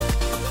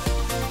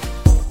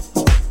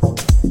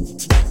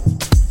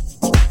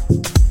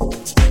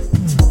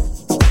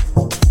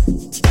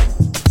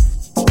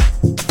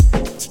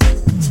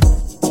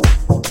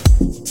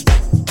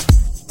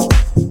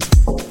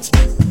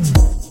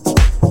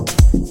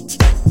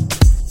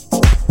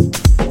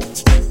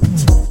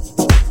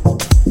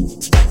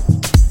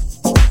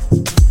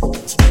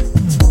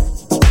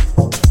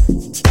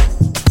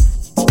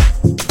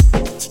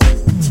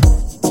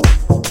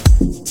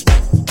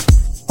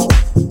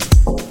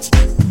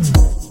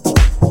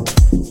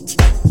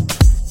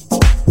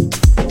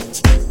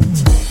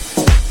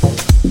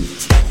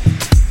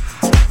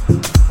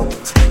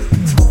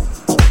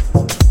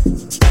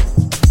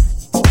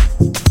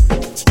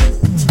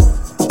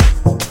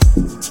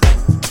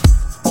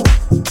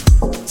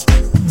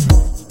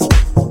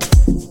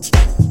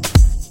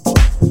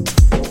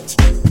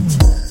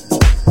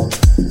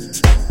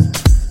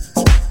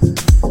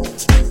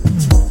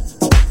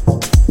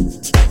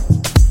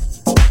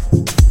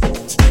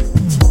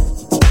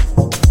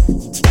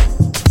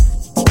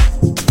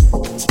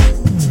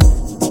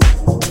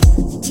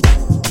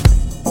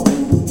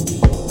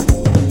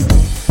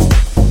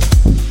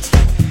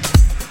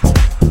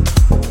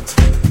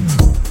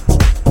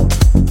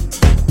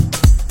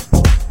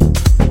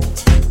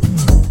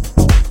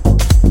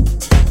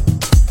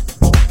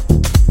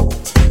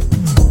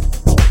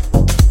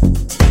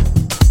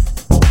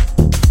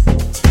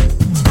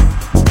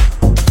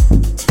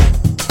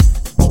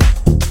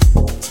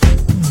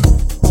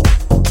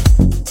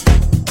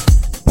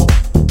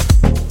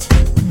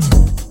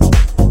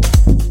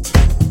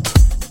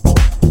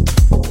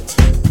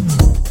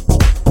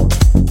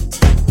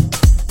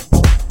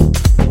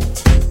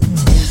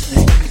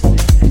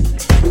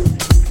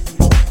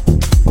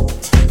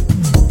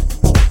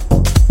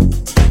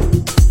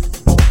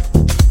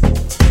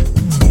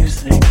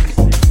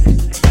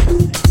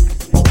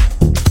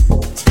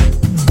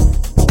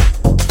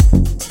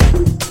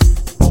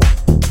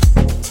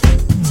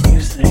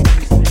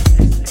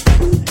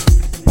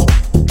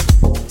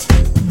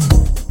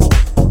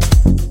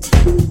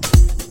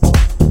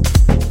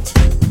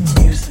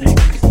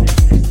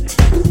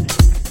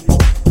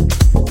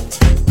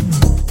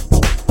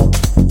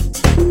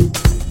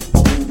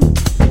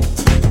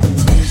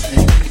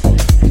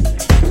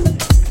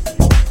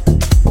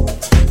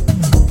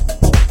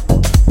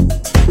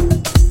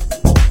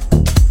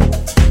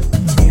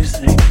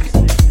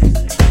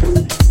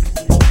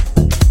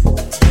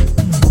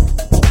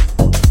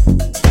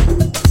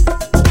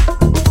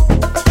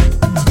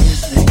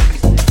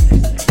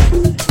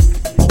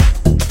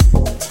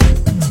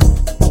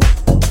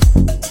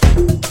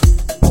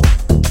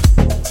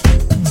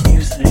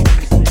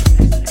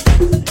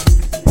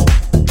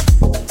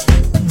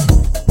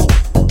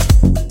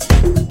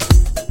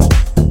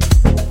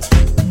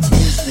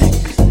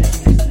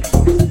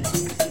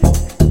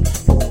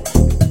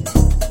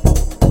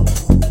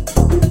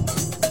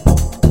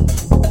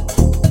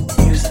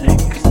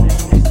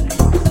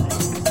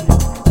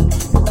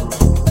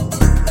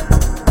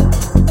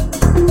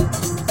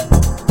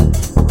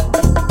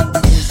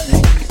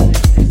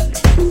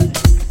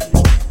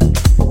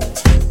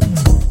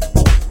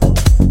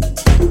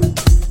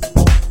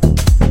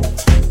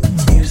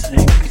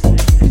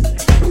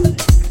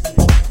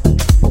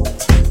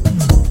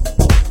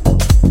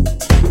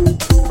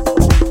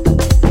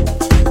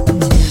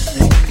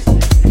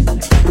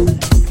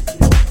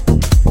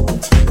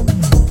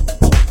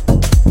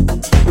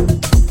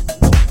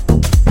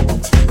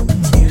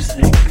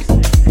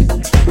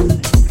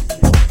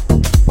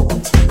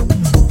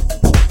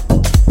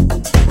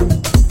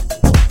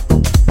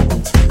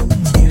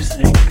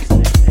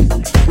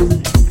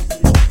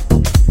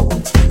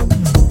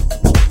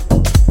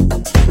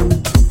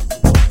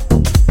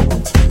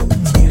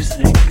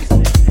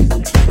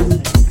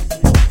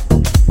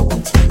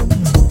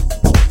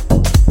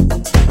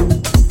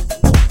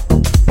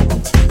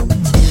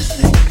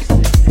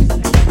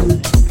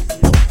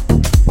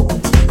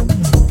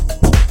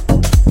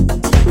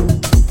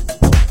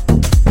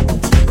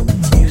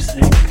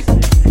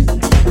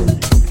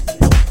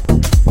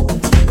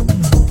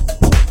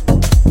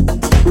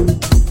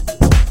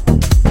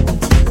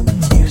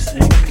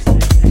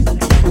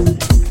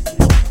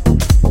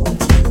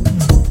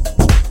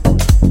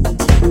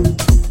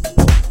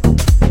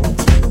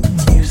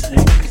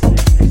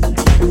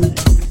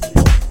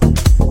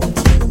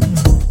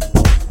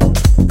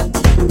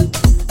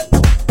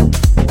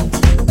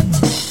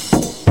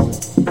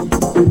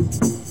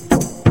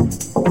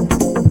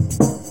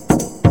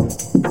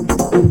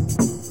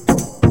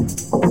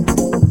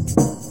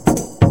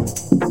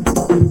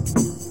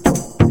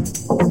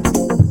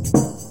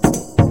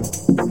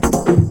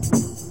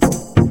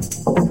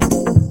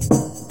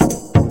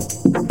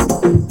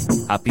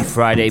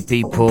Friday,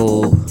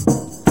 people.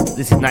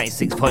 This is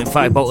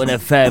 96.5 Bolton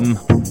FM.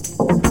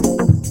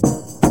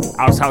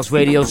 House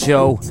Radio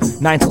Show,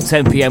 9 till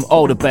 10 p.m.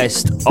 All the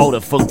best, all the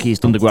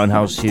funkiest underground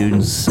house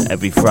tunes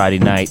every Friday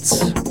night.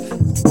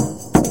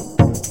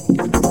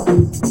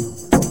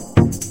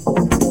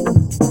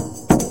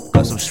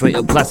 Got some straight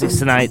up classics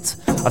tonight.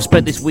 I've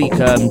spent this week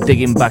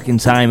digging back in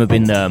time. I've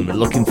been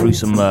looking through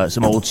some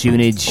old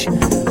tunage,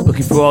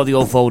 looking through all the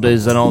old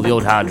folders and all the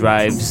old hard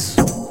drives,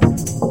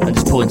 and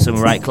just pulling some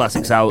right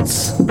classics out.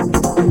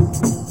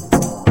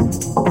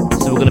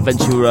 So we're going to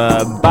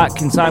venture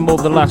back in time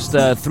over the last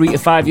 3 to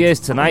 5 years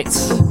tonight.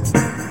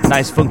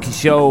 Nice funky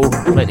show,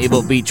 plenty of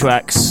upbeat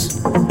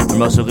tracks.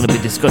 I'm also going to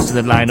be discussing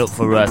the lineup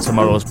for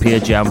tomorrow's Pier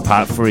Jam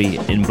Part 3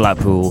 in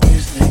Blackpool.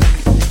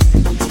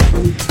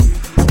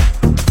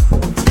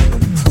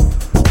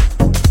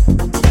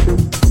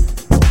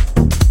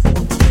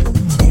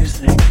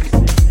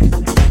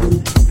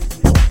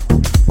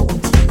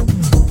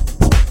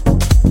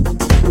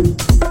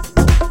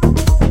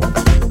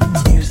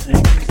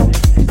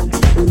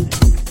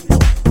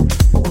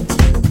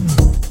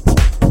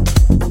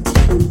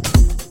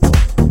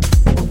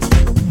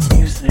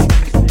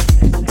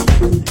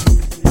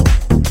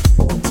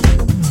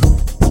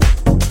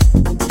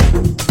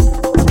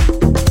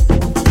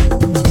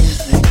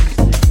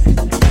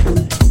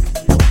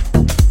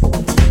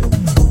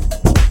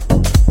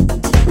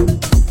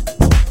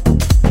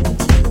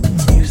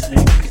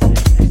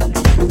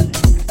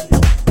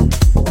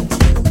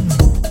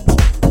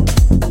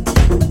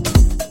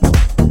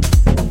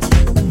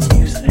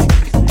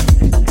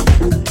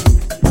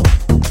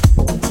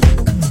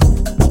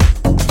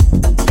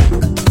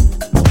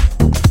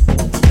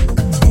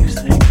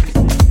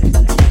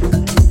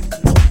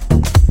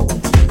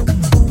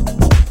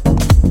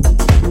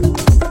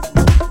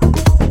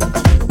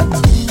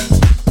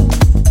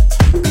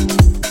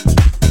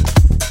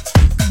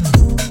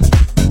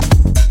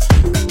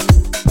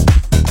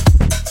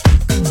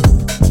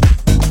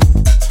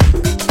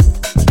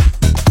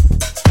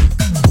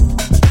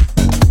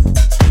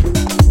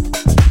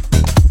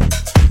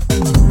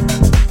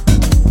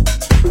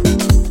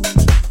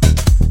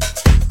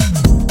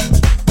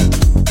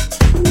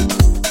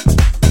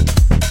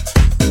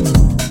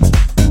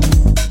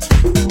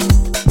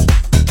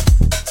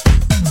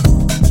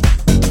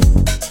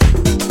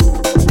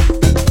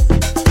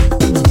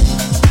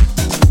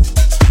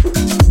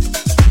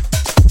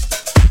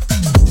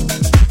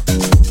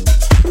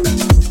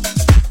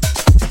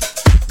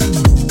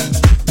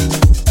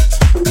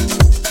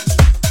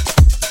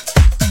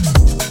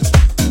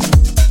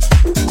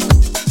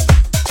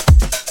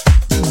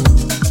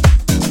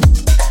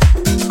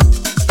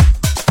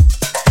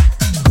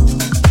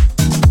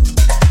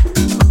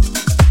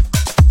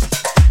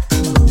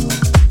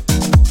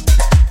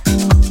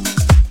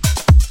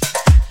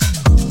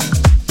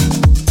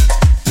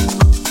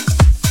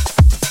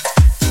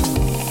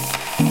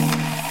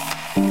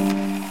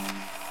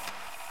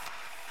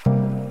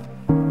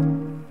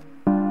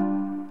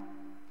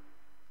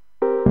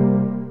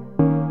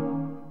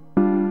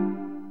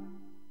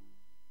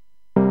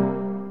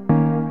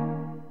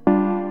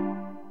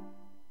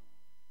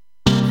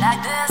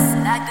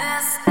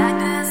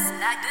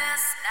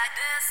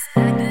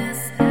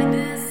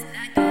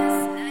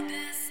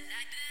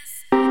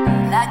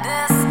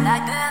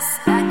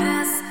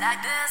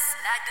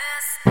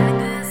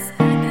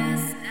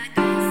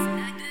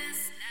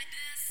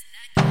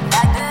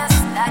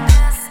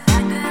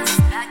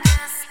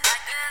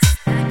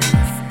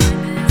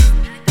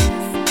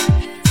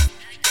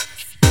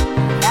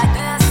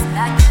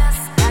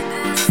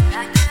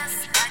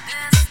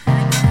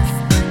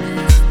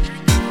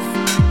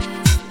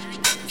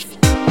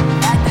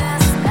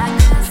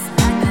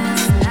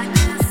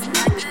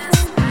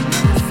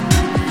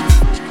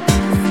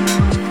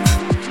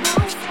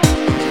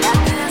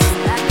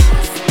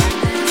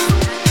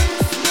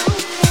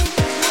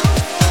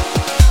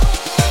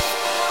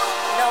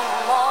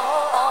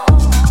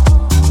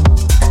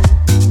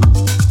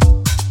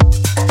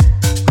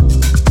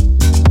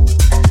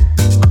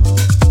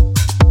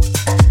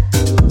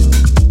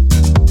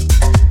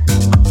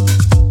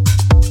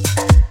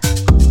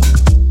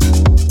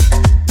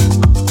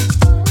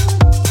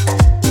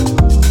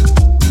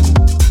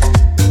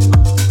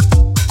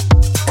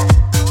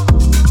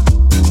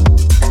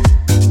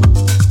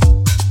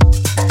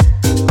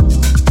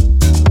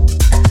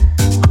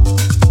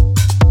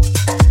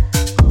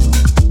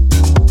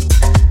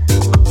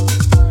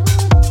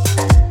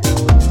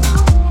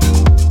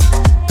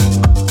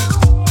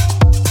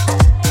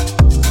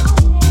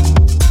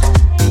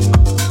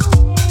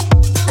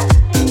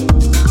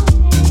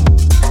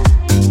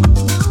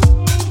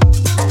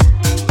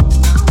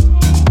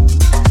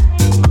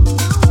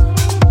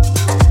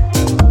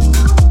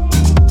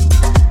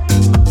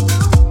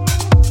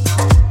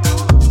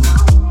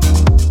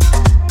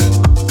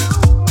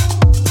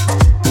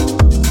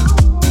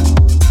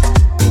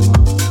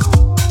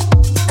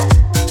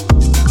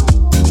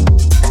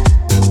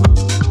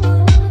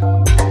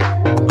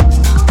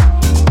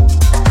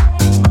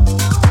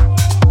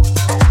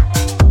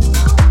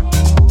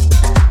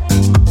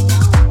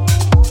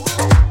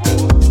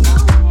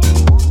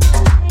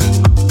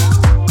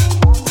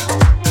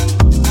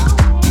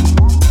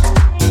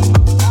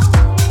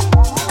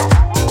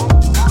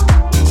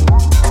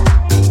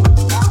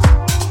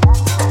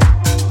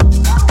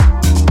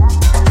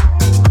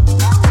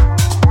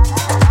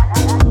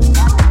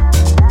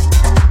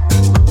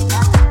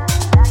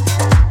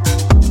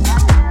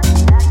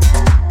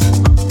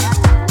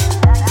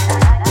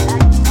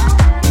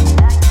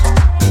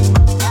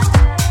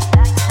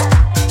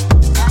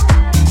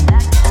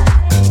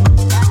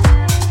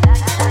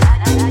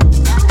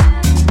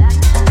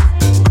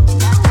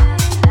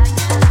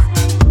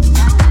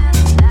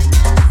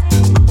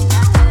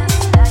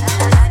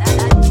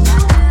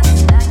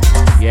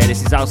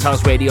 Al's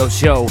House Radio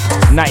Show,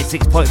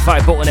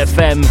 96.5 Button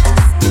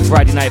FM,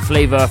 Friday Night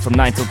Flavour from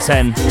 9 till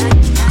 10.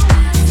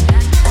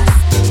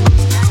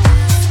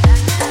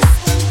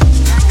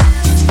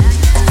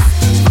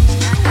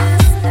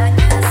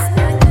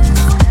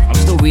 I'm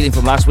still reeling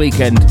from last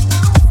weekend.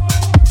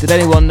 Did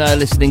anyone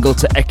listening go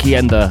to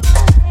Ekienda?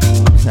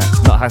 No,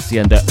 not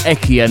Hacienda,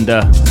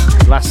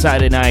 Ekienda. Last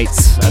Saturday night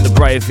at the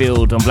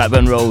Briarfield on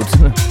Blackburn Road.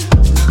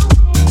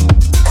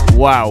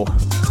 Wow,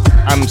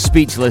 I'm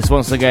speechless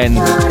once again.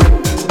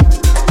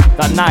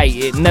 That night,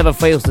 it never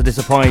fails to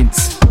disappoint.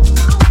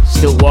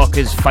 Still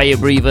walkers, fire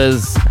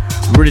breathers,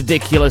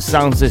 ridiculous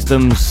sound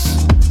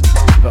systems.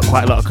 Got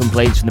quite a lot of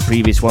complaints from the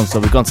previous one, so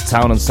we've gone to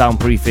town on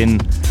soundproofing.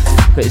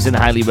 But it's in a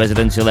highly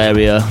residential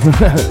area.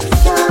 I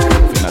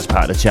think that's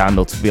part of the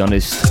channel, to be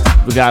honest.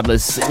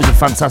 Regardless, it was a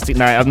fantastic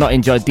night. I've not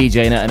enjoyed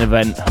DJing at an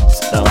event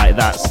like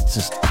that's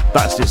just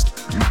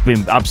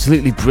been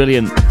absolutely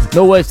brilliant.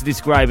 No words to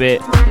describe it.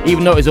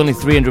 Even though it was only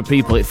 300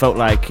 people, it felt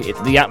like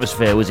the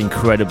atmosphere was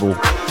incredible.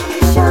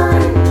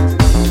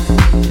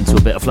 Into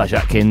a bit of Flash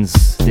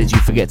Atkins. Did you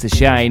forget to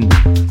shine?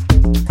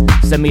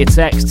 Send me a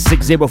text,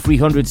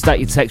 60300, start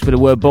your text with the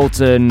word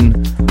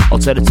Bolton.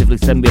 Alternatively,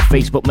 send me a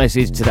Facebook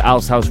message to the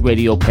Al's House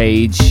Radio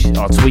page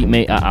or tweet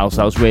me at Al's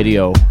House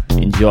Radio.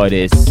 Enjoy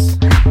this.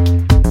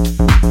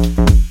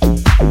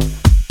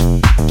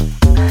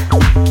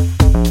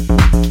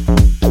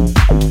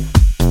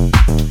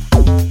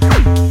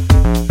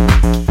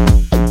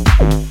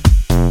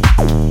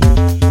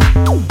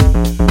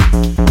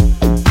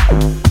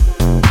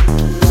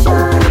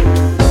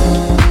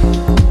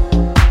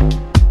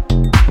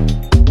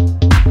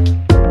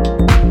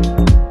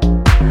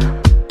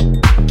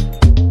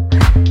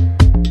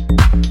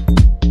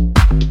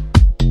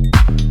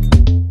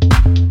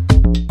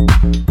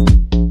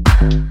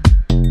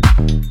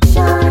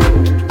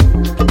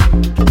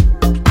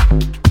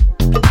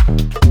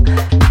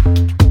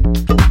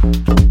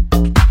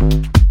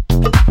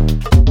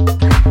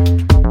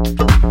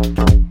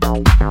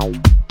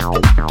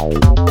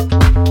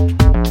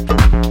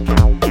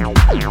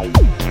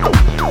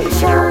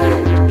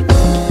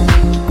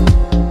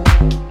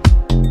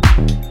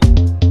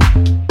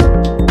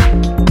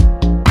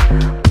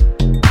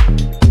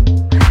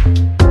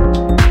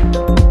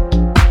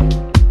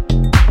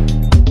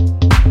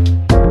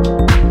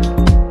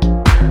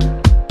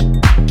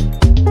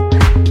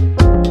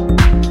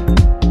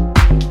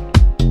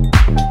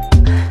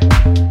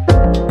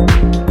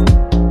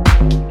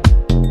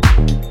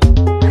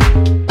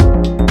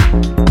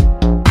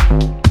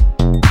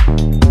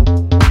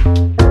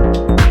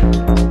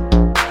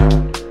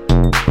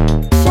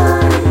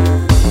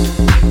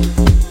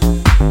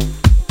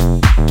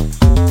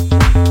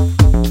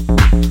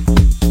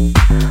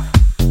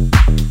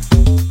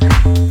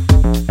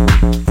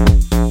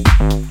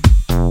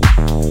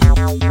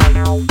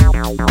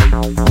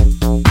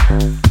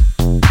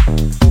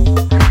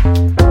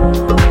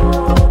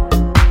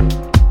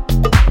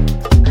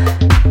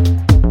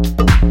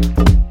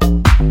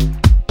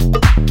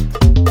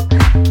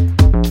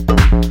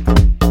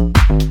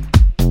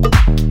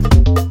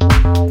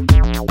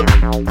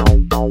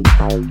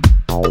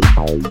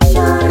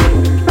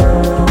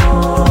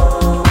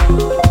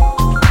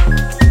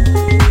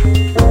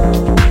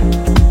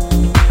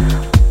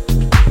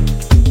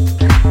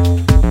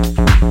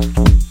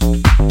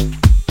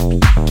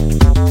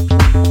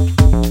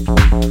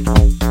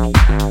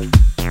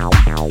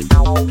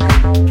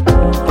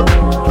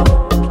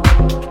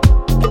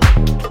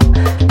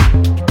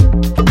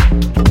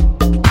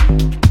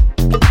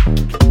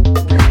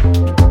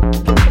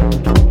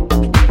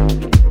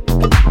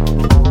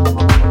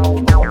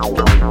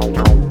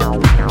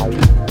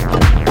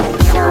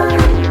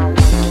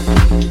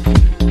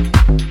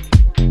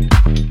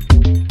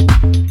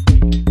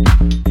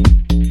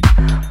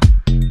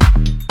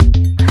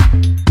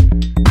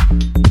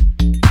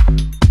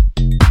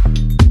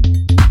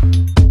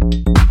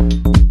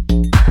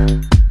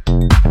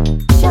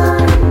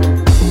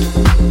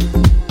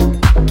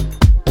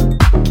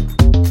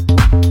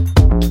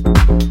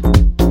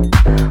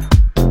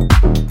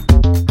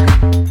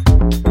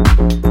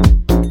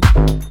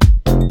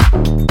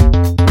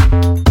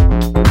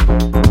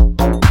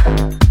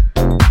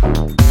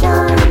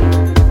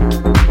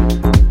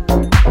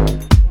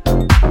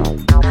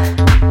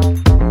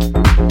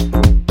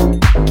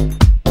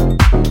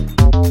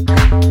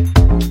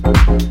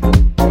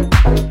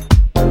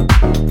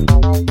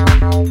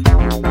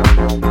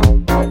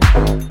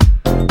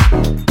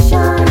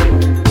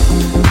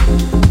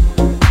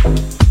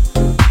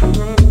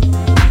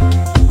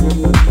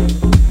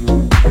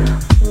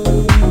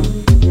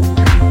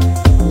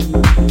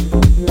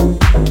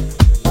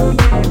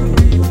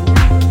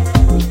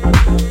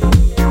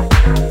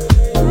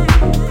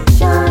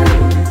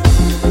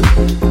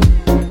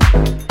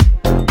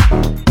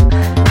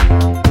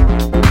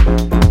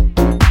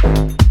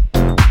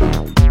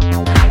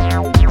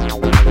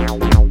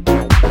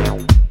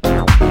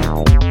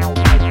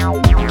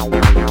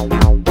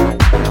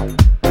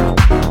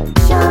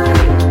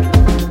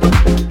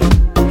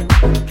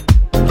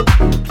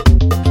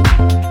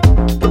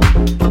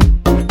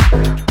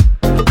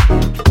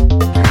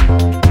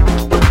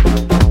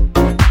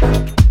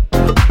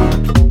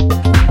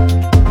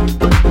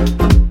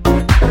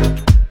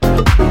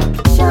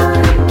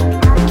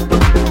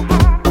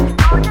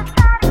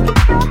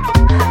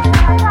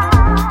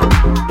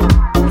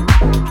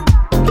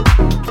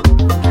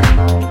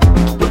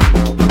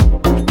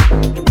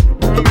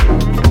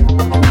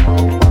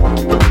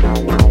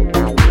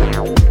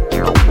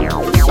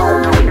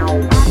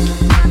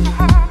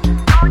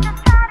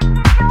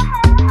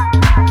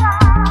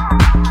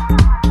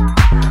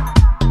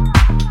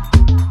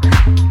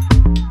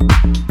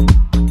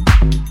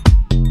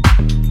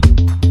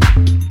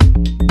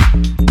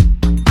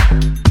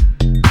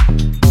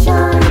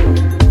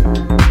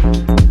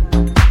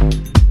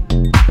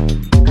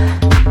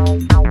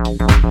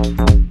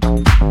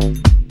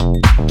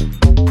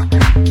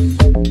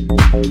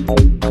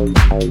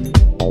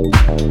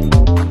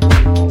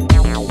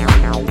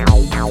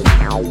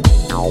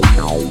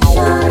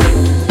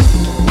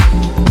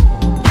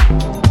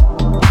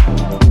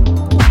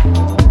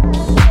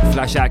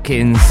 Flash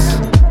Atkins.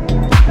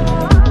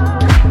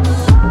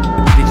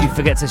 Did you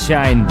forget to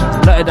shine?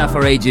 Not heard that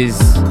for ages.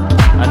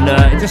 And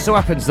it just so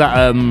happens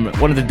that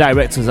one of the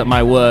directors at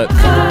my work,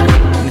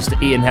 Mr.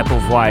 Ian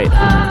Hepplewhite,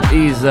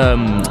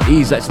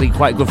 he's actually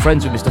quite good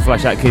friends with Mr.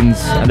 Flash Atkins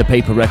and the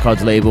Paper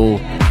Records label.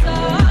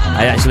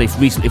 I actually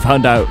recently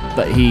found out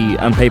that he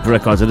and Paper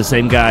Records are the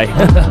same guy.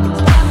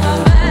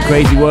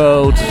 Crazy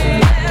world.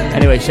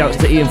 Anyway, shouts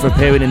to Ian for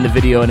appearing in the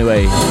video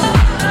anyway.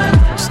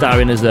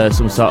 Starring as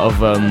some sort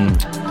of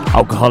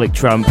alcoholic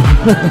tramp. You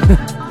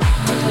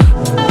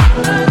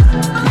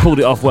pulled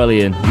it off well,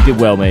 Ian. You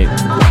did well, mate.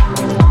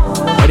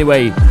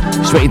 Anyway,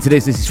 straight into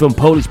this. This is from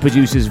Polish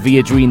producers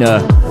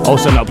Viadrina.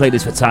 Also not played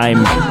this for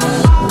time.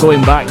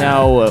 Going back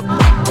now,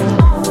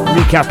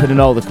 recapping on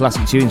all the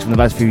classic tunes from the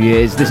last few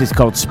years. This is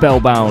called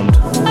Spellbound.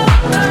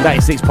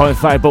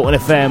 96.5 Bolton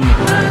FM.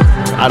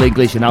 Al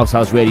English and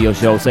House Radio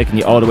Show, taking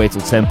you all the way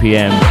till 10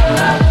 p.m.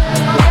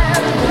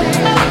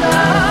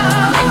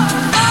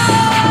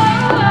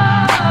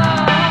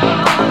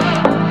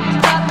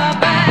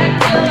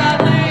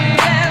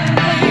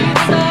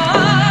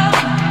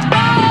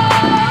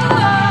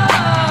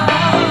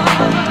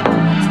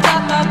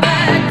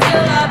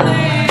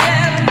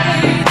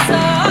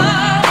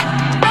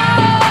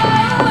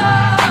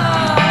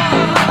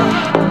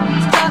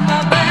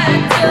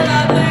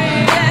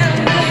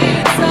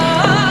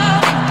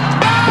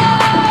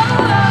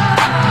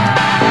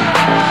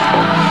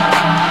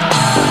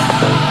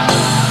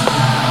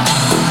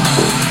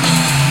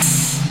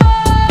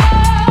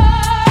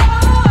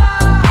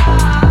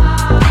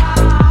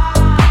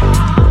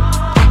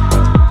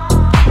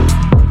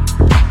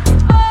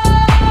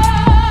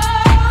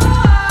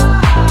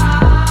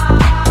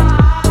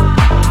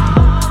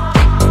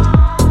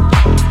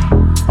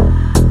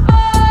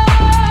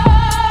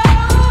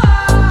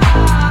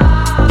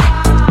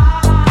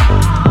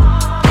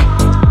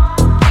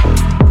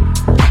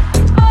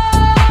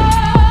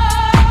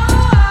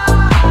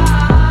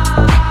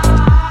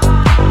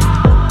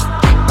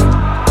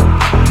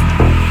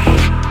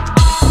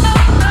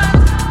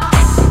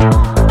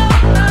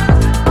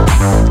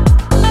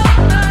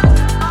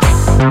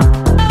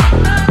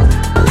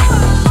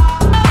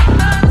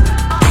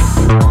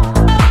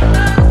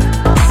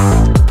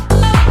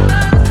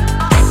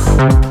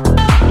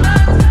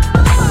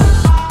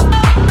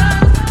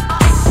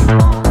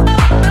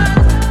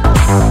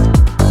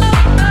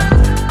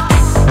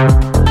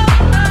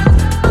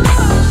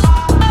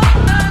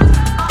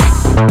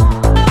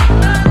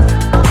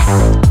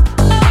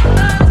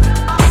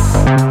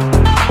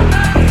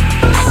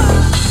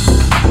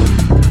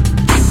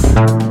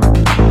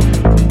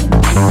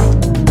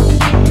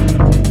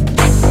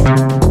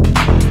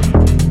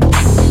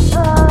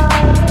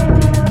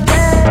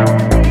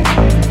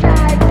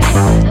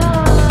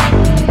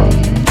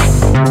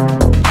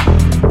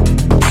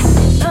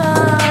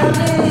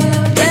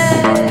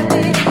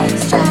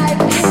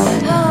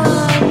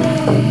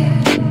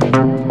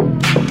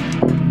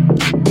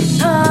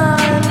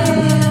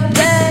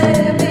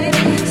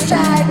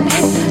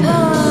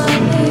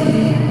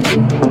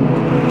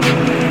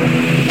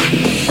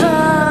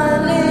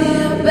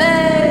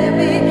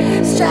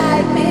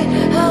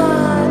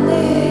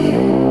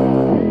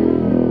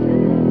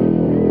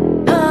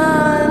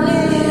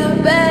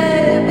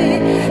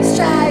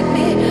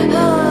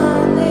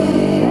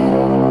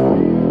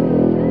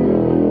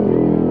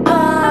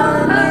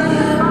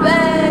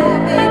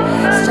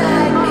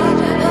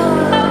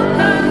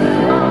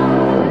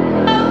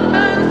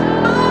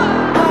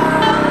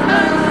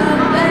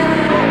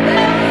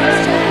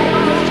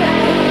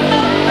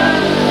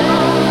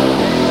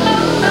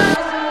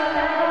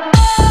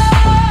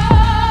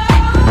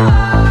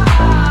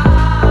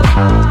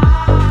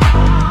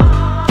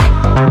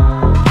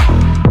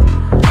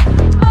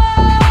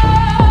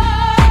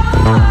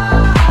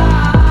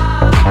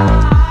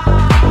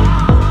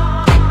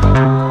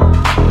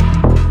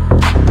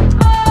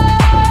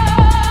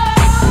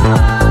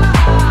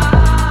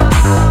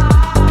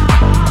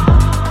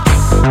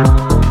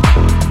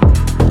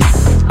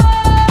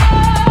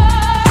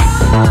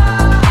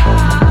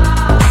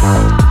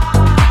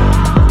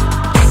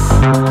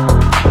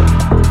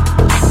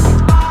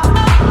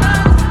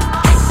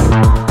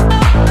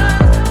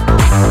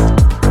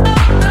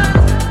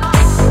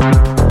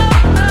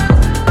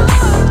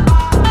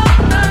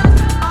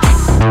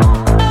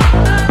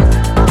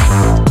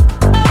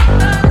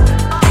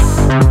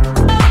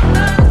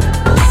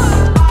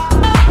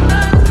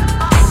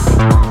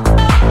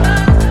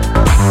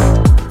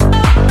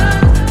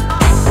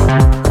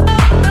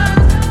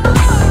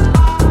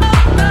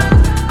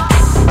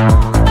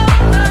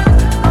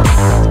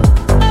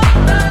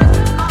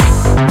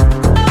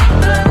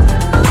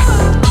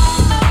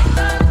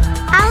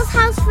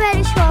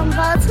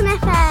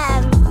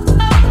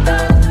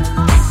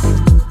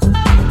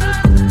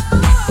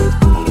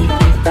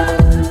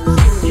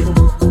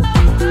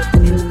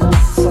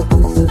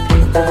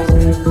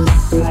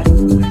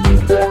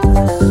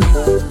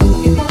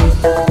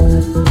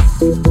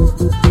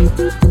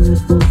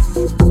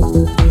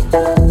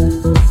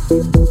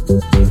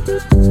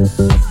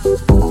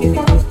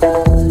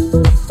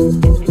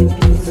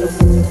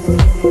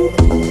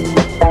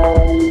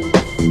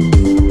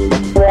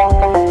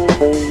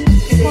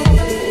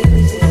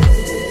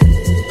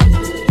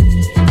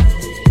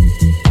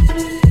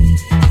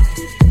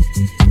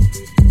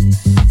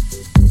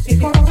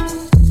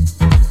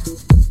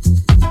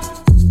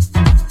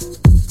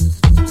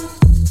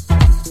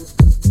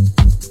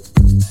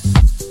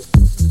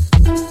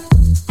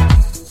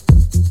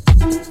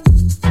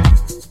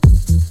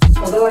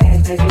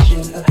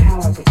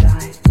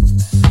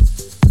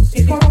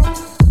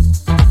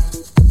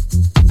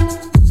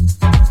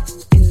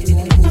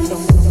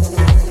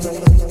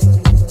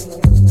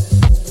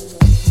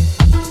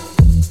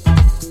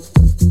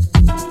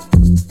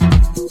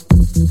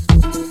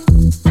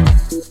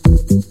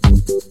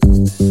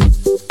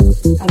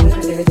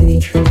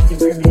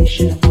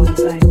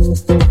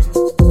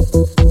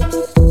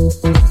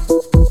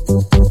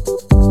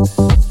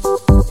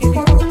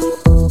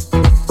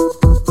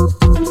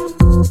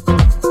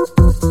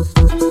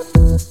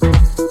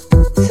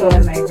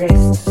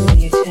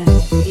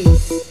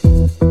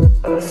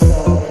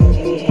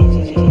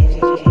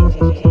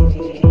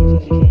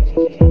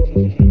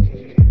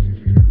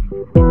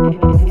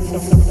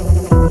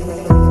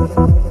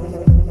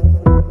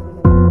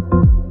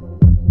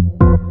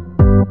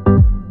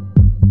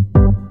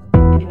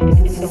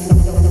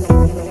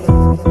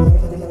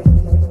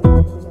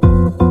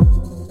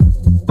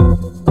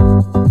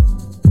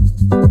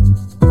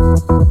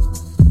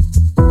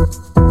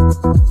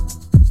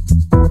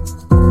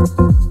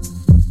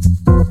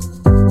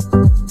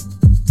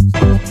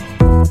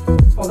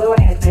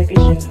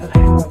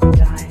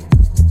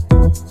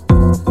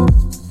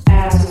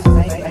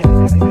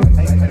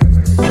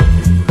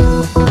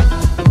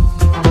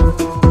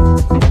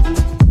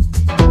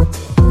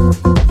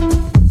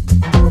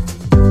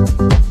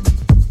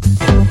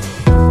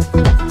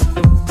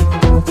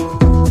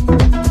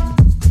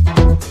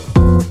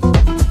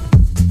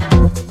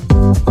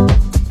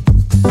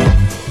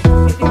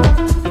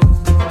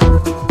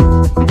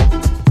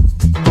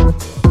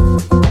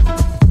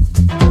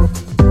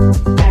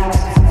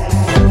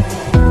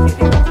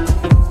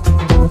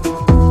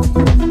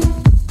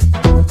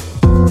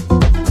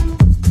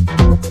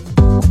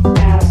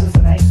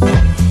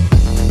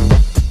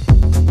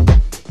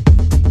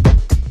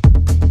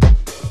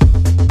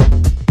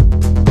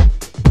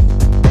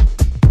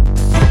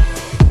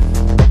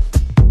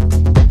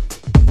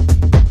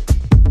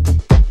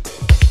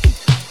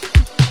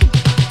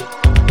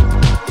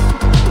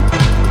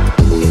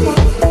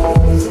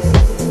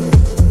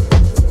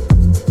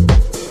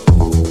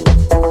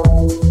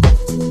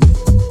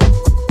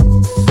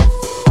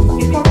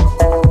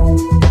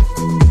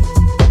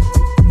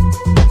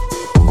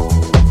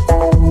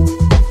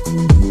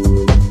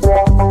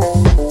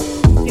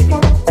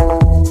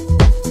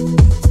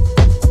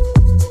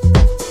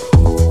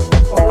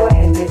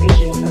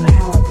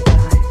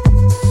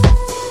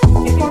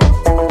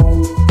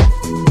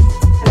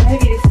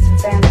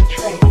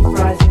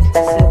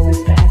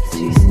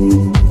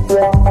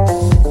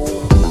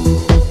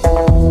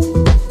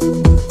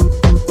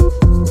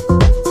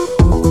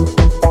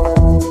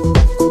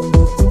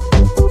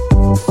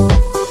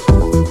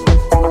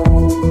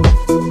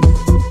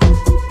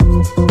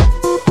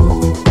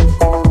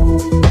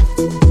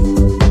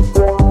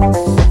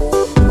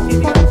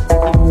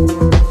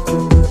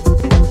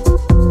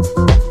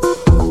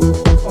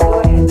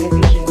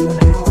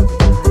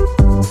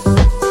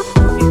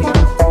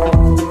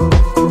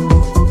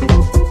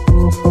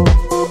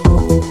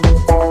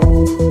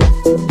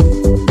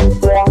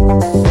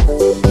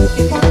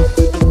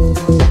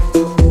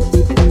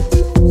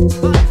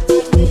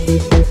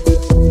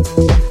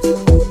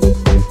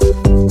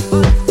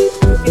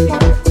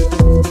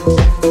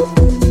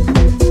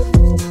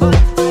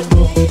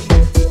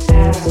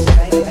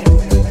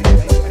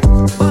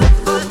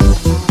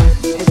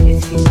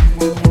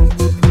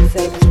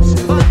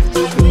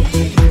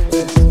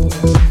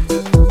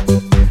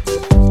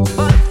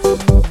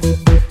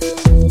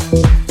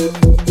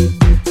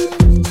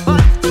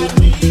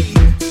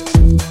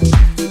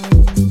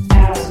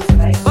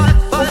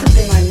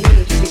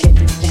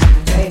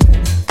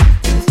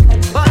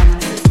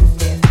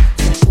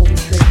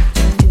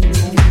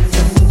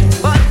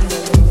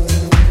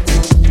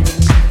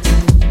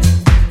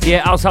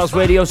 House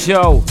Radio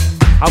Show.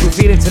 How are we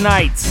feeling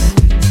tonight?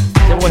 Is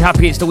everyone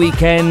happy it's the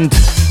weekend?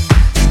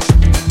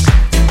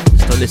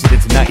 Still listening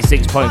to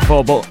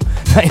 96.4, but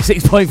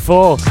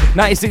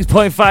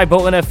 96.5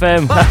 Bolton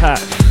FM.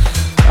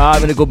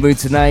 I'm in a good mood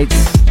tonight.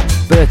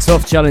 Been a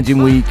tough,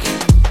 challenging week.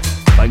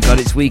 Thank God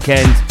it's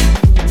weekend.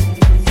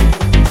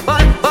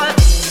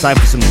 Time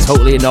for some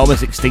totally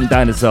enormous extinct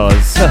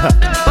dinosaurs.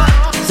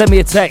 Send me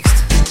a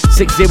text.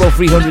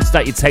 60300,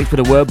 start your text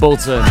with the word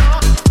Bolton.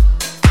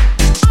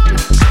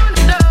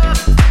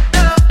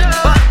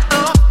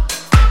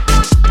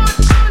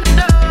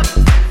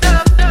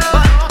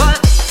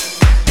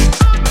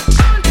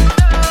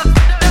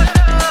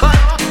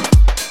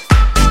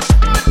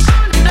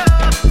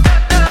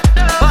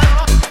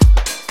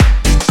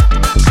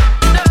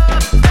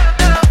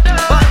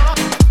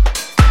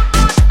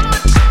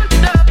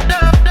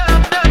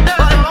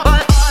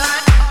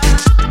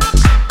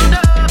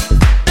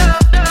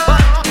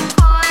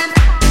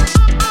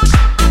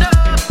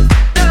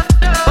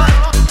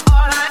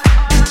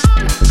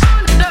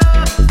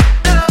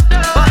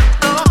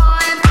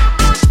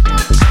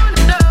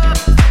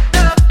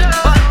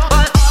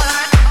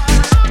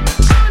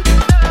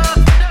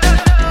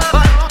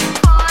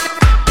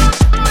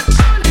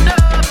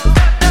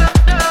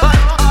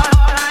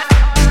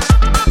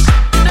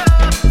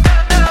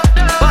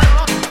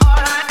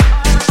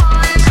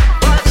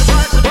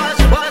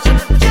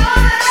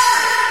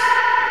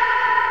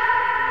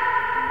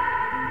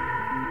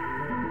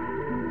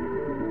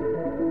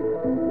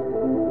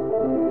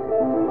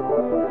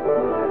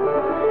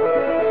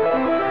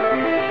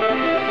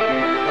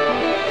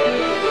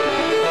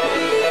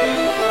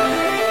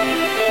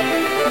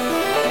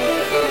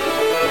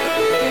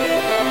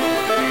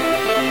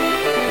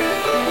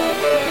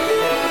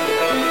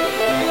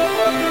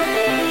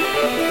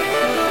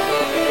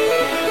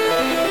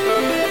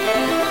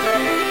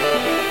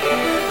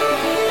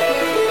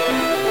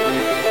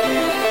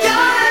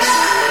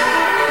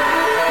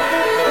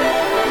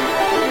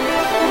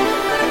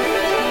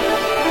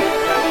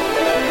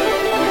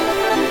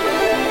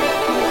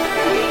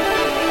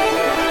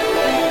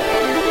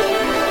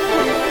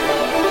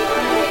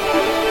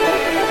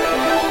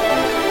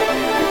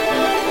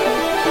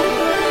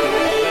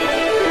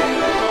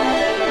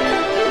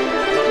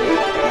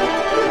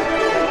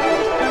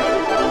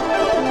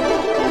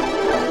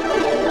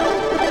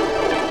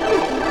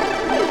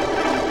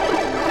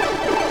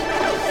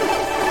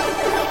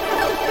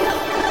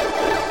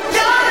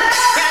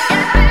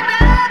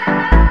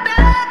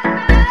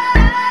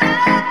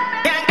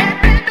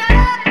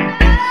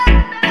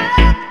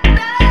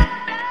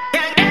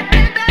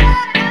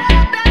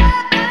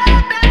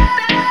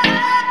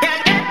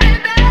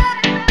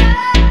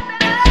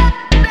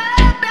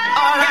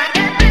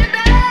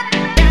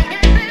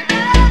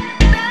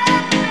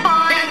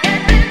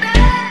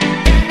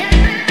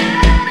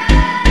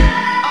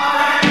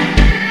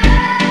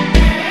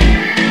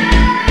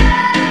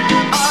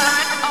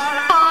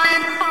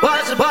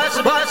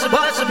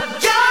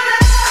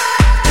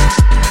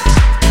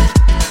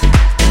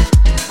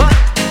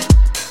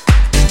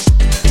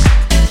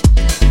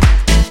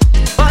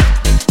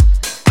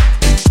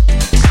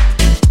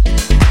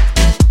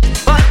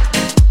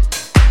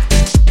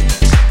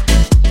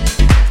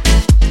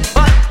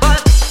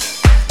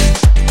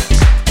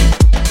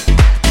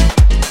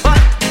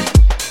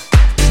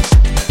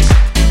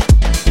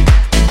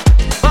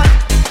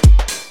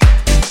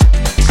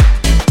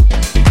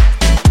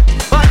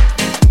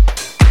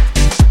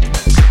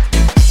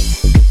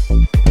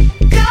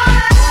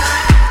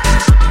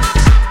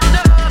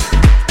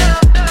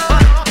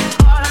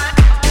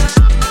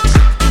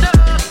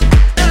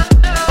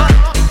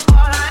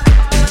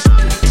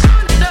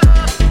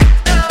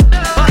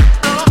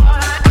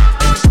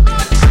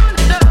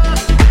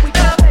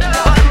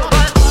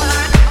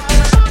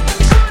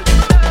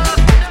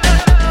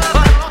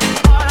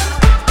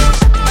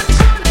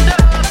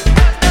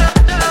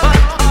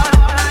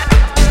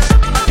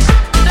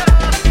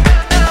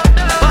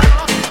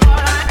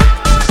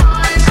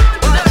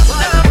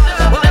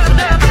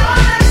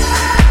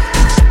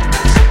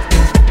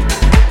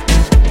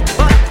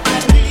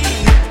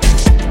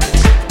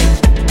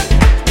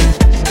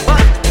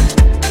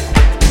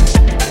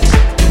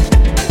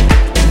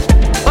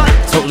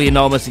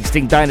 Enormous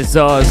extinct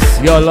dinosaurs,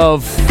 your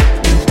love.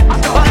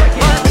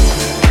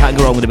 Can't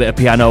go wrong with a bit of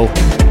piano.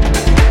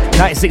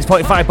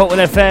 96.5 Bolton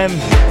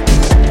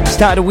FM.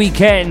 Start of the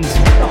weekend.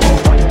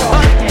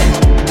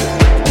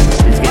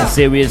 It's getting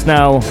serious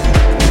now.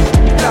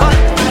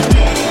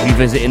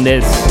 Revisiting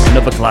this,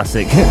 another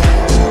classic.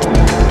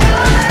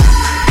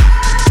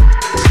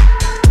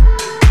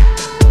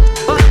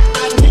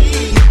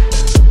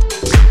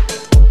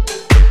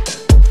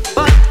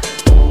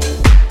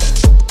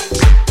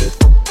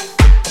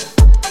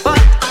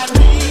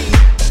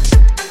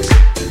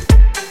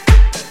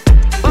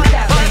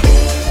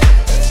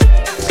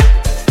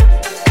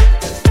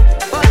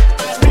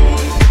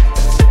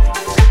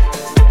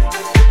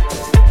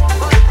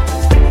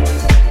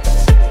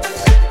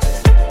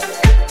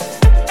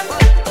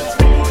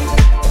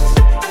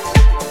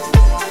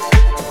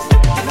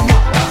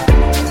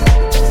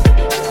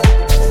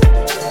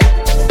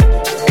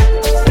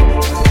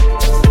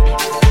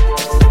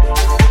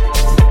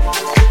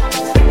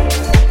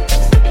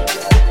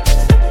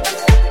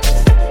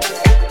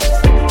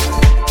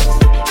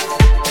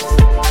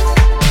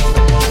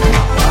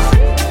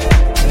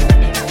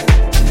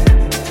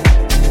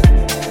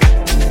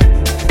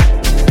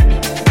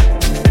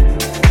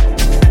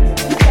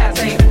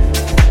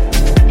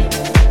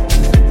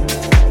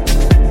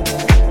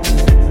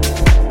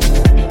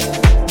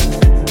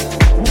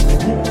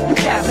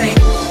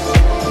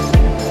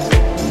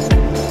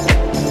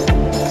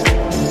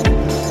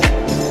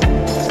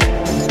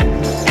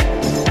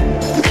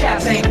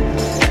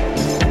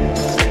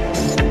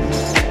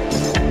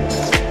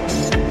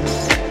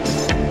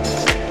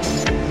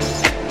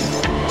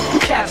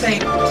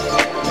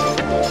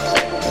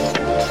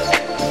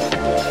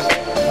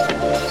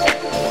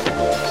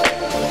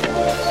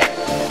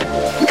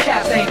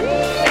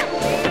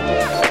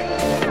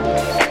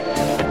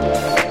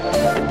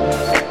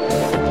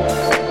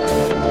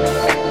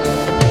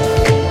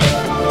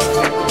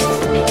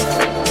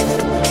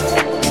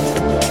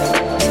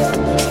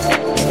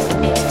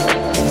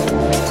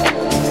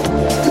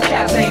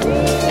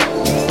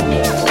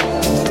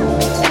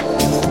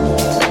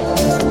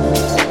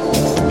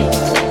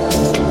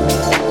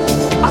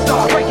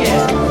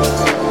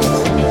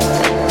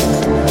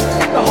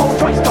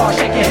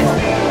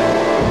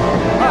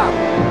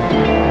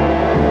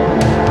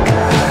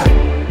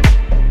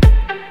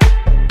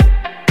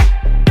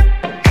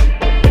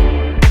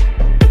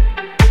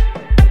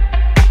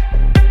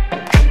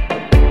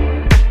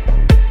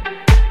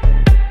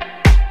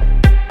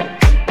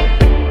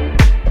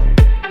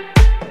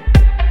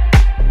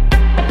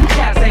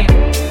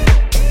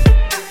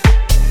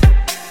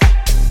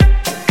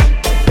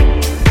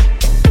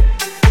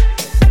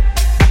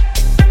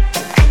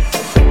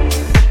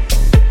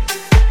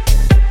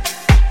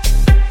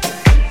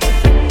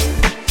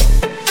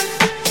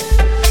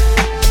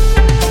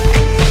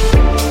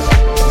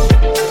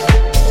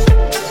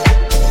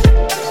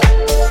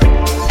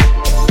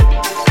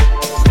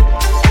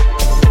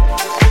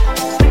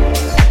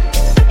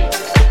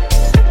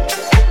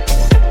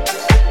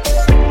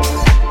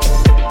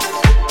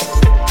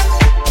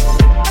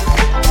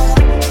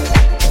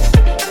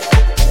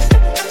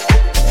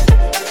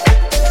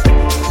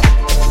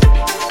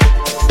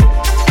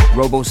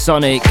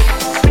 Sonic,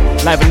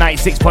 live at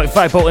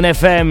 96.5 Bolton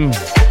FM.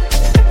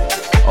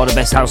 All the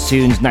best house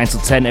tunes, 9 till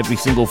 10 every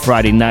single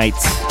Friday night.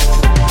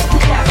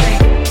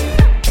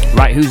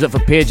 Right, who's up for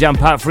Pier Jam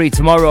Part 3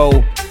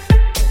 tomorrow?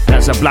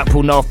 That's at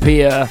Blackpool North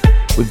Pier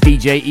with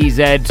DJ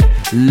EZ,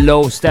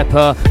 Low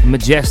Stepper,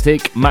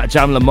 Majestic, Matt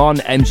Jam Lamont,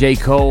 MJ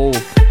Cole.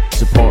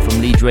 Support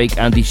from Lee Drake,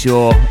 Andy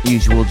Shaw,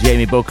 usual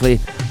Jamie Buckley,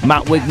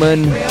 Matt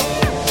Wigman.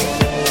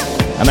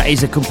 And that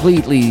is a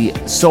completely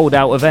sold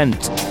out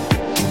event.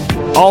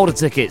 All the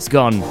tickets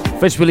gone.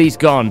 First release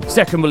gone.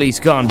 Second release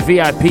gone.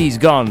 VIP's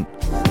gone.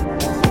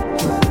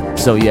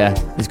 So yeah,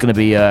 it's going to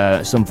be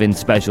something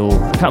special.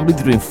 I can't believe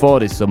they're doing 4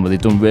 this summer. They've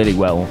done really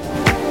well.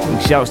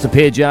 Big shouts to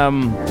Pier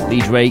Jam,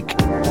 Lee Drake,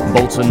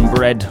 Bolton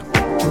Bread.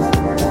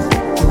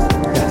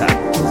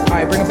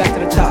 Alright, bring it back to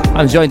the top.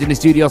 I'm joined in the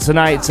studio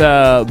tonight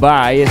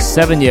by a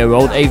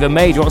 7-year-old Ava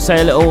May. Do you want to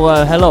say a little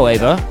hello,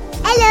 Ava?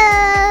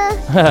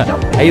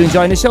 Hello! Are you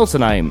enjoying the show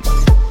tonight?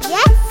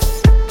 Yes.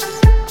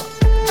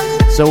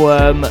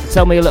 So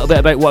tell me a little bit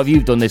about what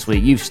you've done this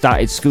week. You've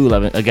started school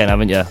again,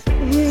 haven't you?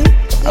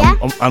 Yeah.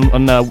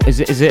 Is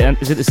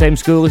it the same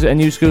school? Is it a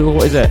new school?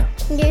 What is it?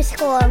 New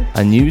school.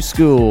 A new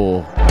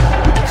school.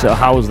 So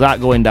how's that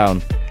going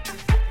down?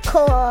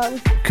 Cool.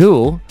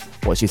 Cool?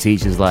 What's your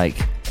teachers like?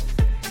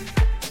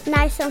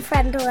 Nice and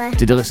friendly.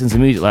 Did they listen to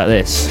music like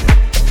this?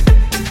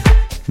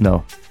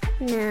 No.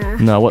 No.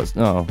 No, what's...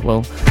 Oh,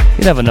 well,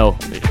 you never know.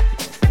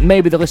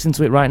 Maybe they listen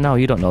to it right now.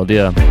 You don't know, do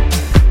you?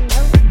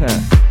 No.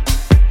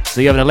 So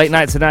you're having a late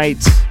night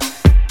tonight,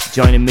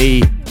 joining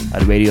me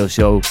at a radio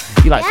show.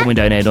 You like coming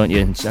down here, don't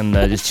you? And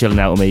just chilling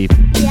out with me.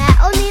 Yeah,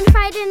 only on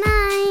Friday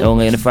night.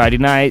 Only on the Friday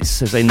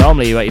nights. As they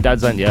normally you're at your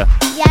dad's, aren't you?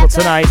 Yeah, but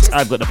tonight,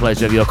 I've got the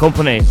pleasure of your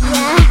company.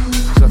 Yeah.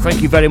 So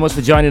thank you very much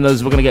for joining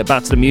us. We're going to get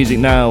back to the music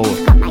now.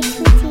 Got my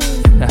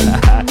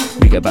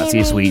sweeties. You get back to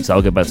your sweets,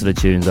 I'll get back to the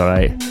tunes,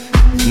 alright?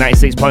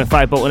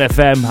 96.5 Bolton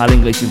FM, Hal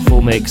English in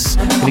full mix.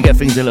 Gonna get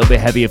things a little bit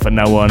heavier from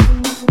now on.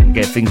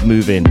 Get things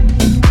moving.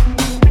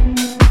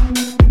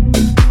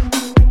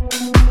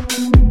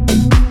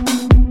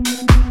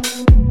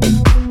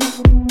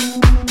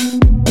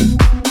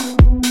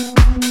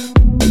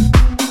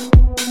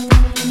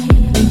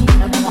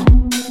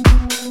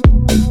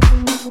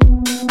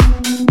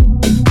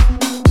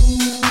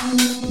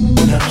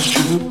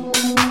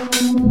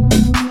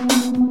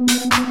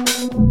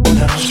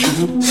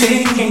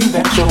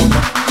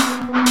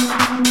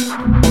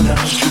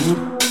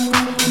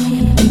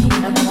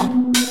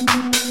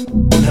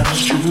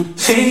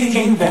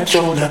 Thinking that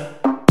you're not.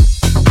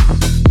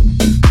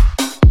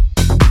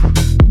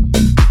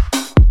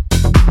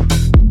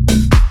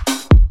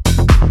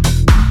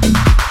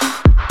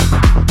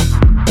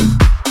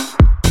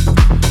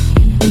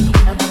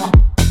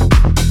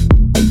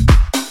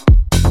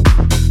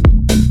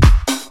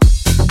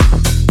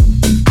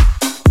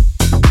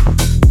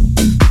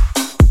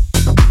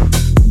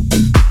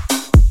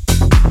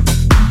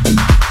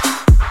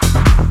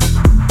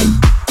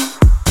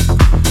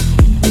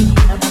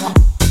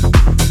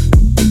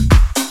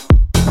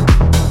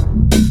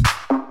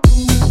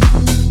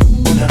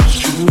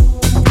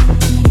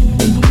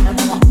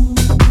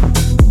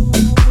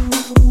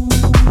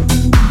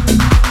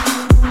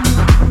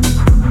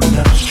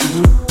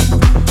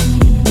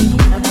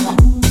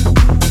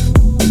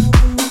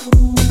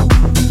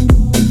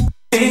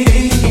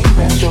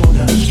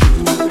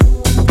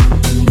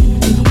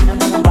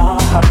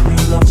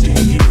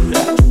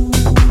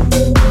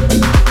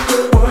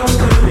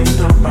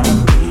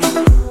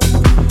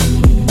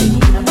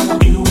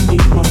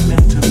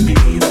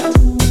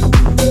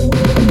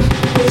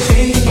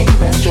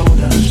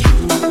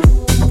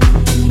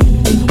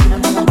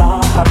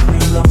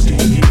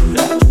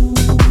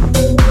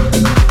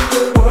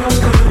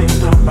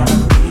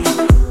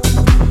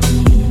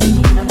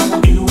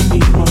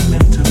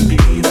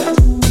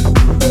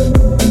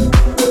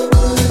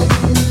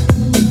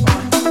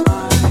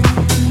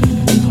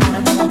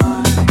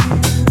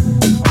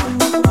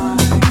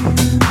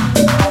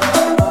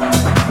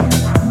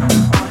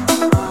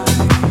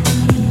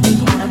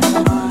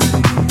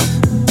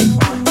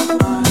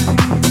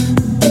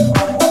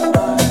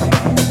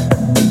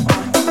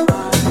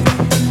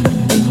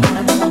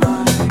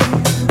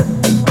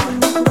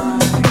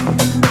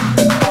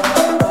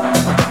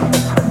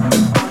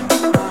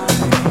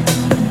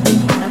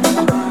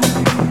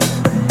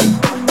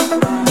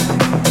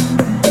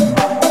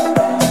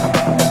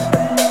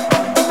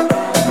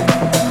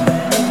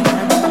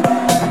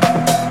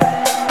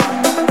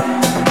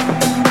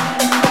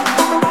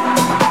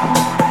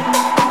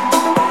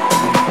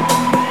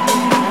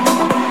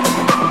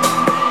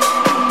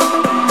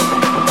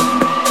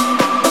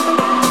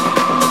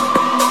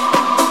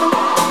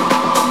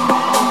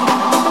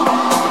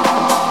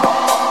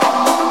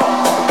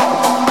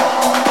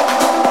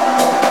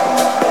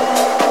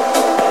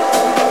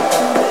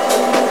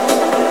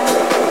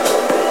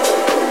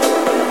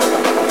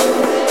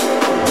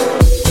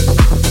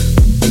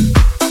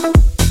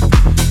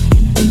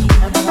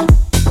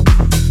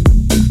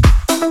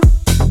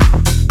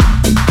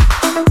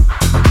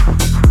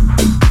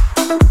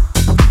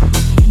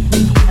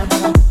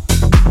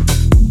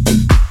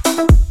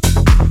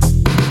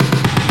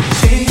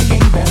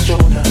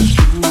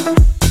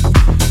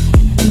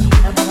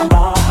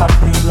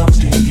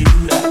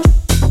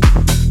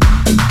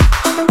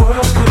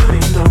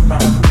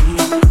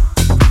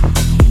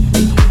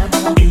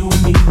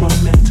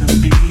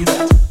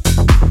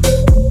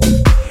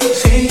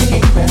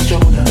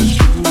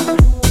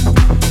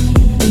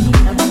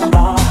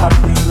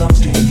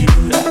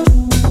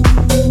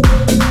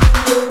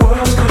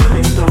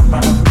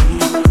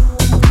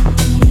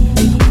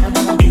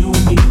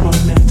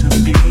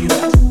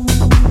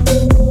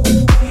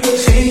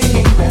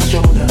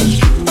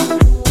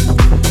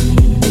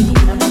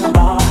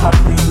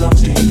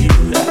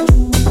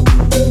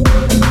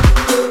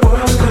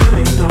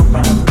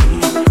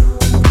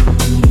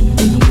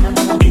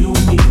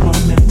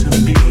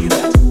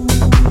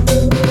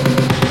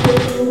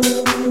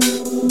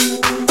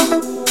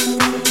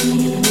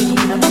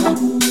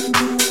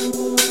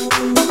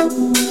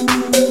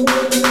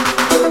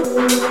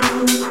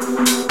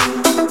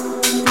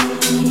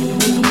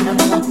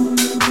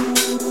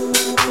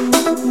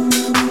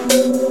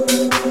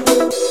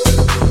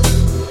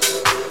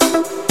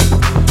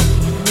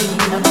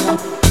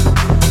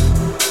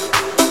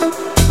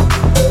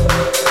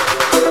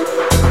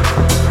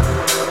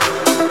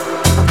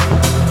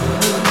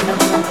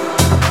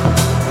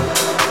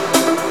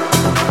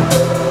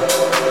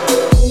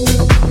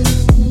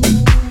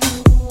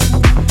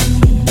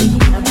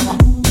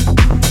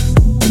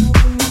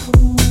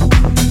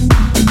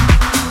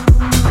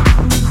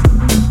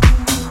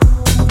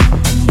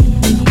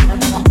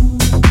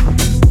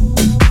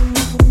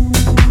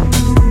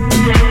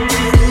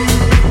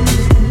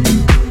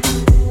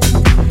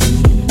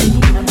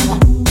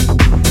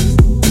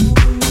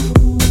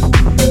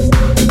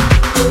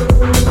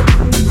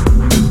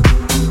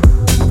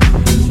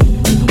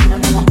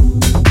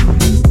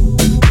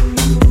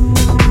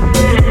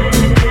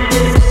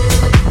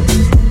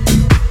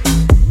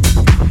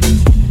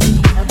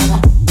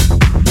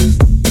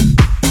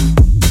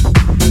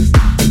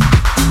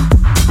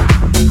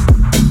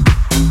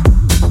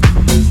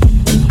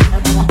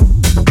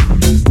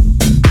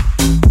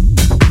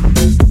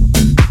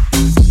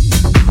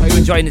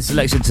 enjoying the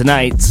selection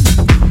tonight.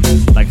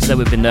 Like I said,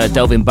 we've been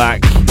delving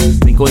back,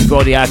 been going through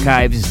all the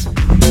archives,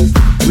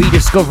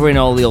 rediscovering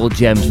all the old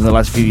gems from the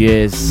last few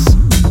years.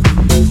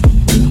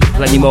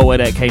 Plenty more where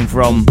that came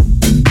from.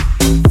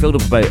 Filled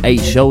up about 8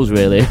 shows,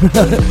 really.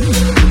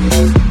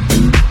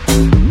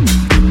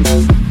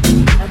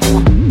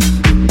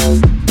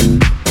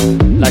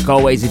 Like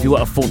always, if you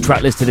want a full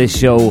track list of this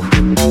show,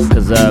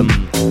 because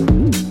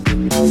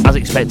as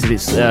expected,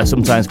 it's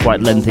sometimes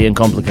quite lengthy and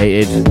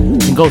complicated, you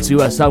can go to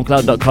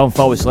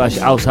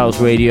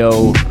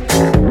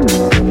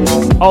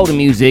soundcloud.com/OutHouseRadio. All the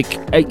music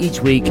each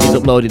week is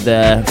uploaded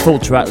there, full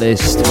track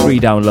list, free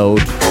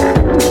download.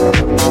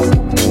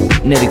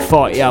 Nearly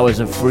 40 hours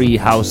of free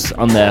house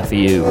on there for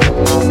you.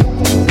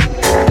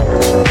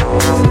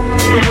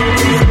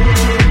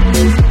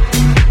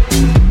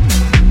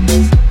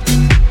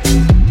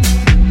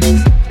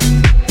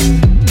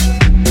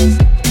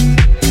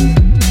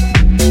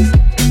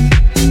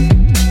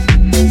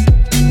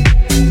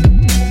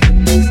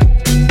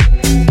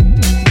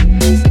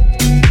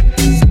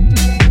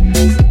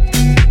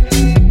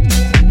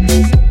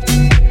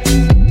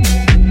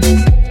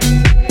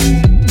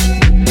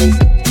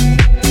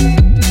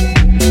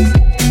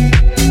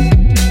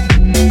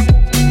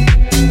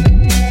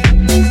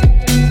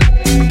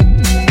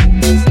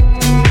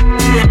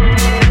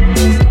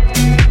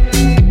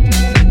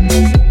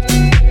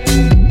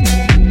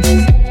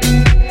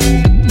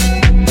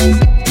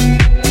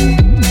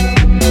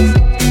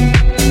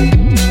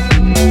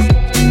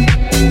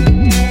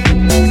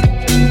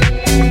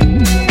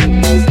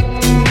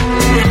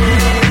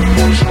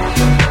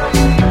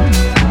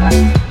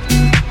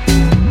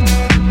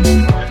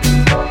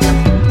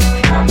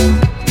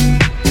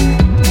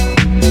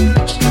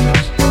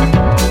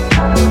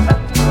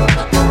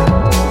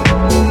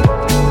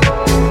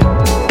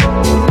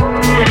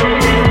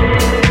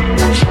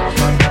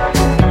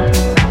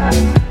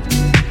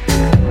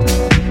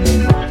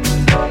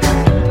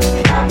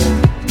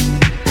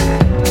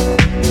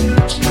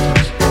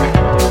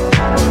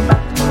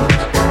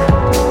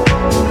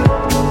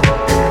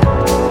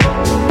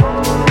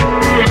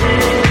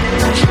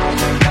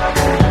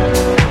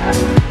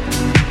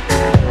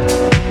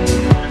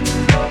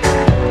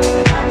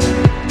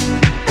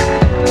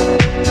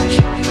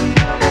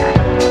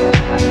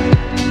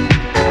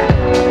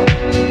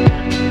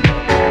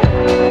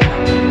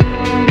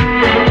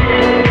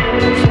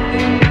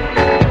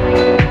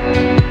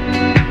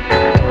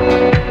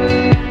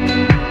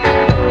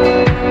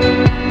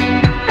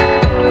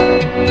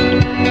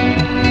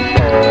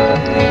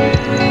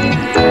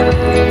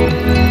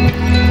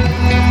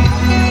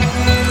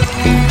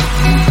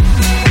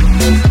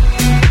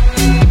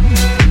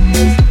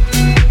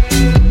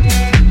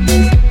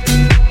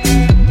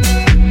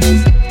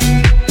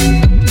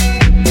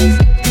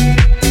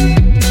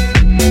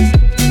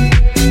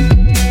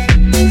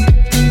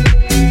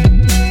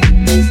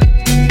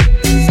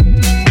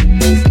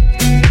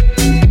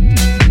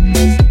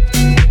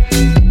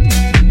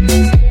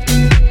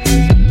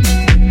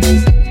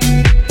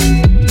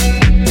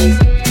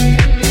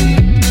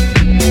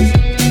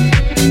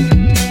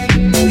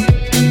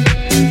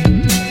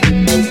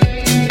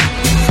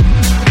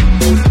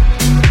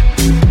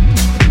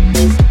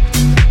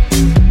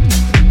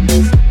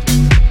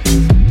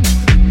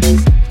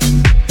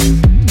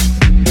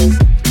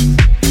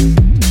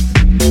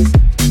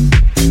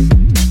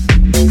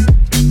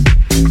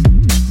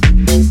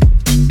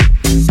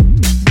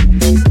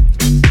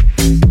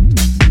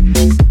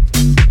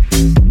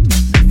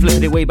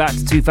 Back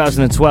to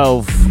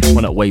 2012,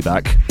 well, not way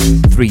back,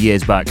 3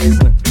 years back,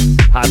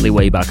 hardly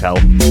way back, Al.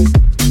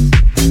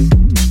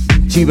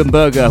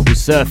 Tubenberger was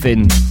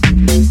Surfing.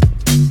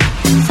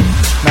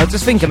 Now,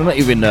 just thinking, I've not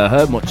even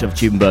heard much of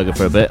Tubenberger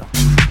for a bit.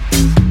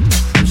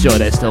 I'm sure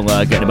they're still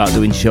getting about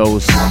doing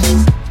shows.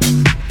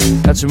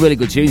 Had some really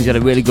good tunes, had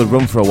a really good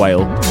run for a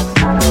while.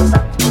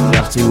 We'll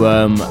have to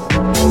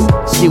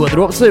see what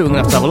they're up to. I'm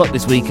going to have a look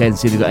this weekend,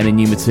 see if they've got any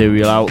new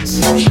material out.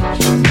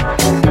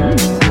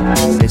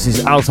 This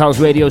is Alt House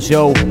Radio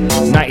Show,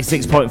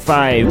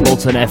 96.5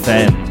 Bolton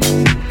FM.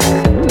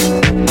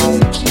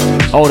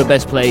 All the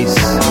best place,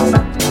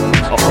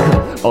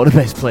 all the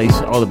best place,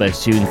 all the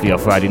best tunes for your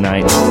Friday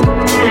night.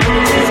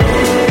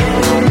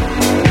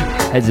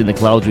 Heads in the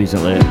clouds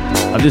recently.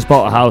 I've just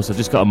bought a house, I've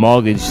just got a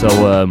mortgage, so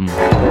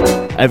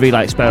every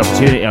spare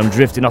opportunity I'm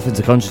drifting off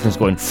into consciousness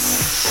going,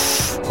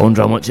 I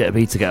wonder how much it'd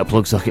be to get a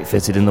plug socket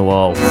fitted in the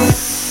wall.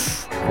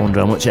 I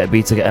wonder how much it'd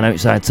be to get an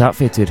outside tap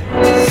fitted.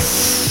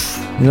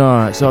 You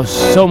know,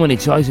 so many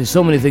choices,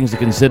 so many things to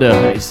consider.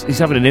 It's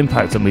having an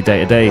impact on me day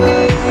to day.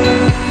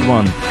 Come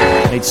on,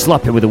 it's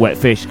slapping with a wet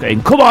fish,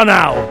 going, come on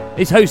now,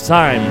 it's house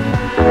time.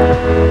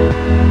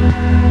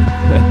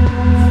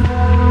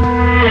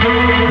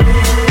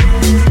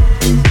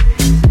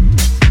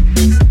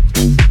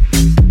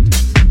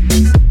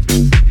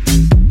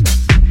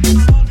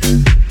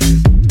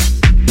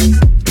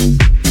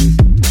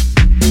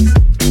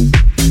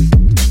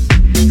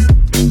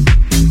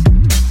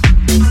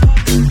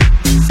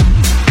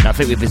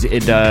 We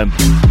visited a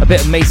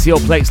bit of Maceo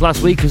Plex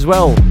last week as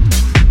well.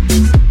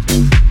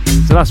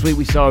 So last week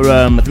we saw,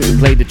 I think we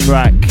played the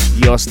track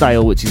Your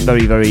Style, which is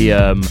very, very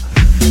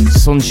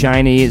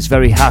sunshiny, it's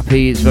very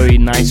happy, it's very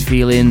nice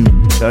feeling,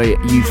 very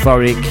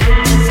euphoric.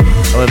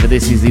 However,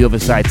 this is the other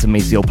side to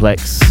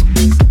Meteoplex,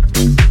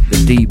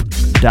 the deep,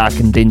 dark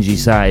and dingy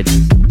side.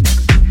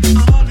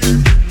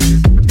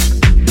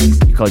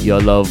 Called Your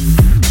Love.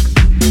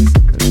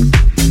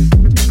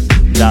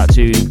 That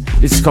tune.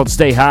 This is called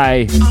Stay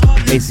High,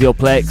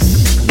 Meteoplex,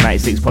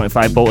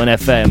 96.5 Bolton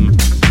FM.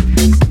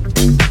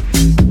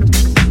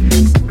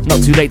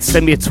 Not too late to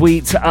send me a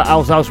tweet at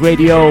House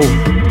Radio.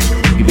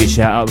 Give me a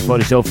shout out before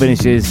the show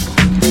finishes.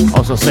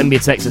 Also send me a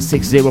text at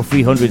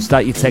 60300.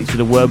 Start your text with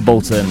the word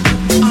Bolton.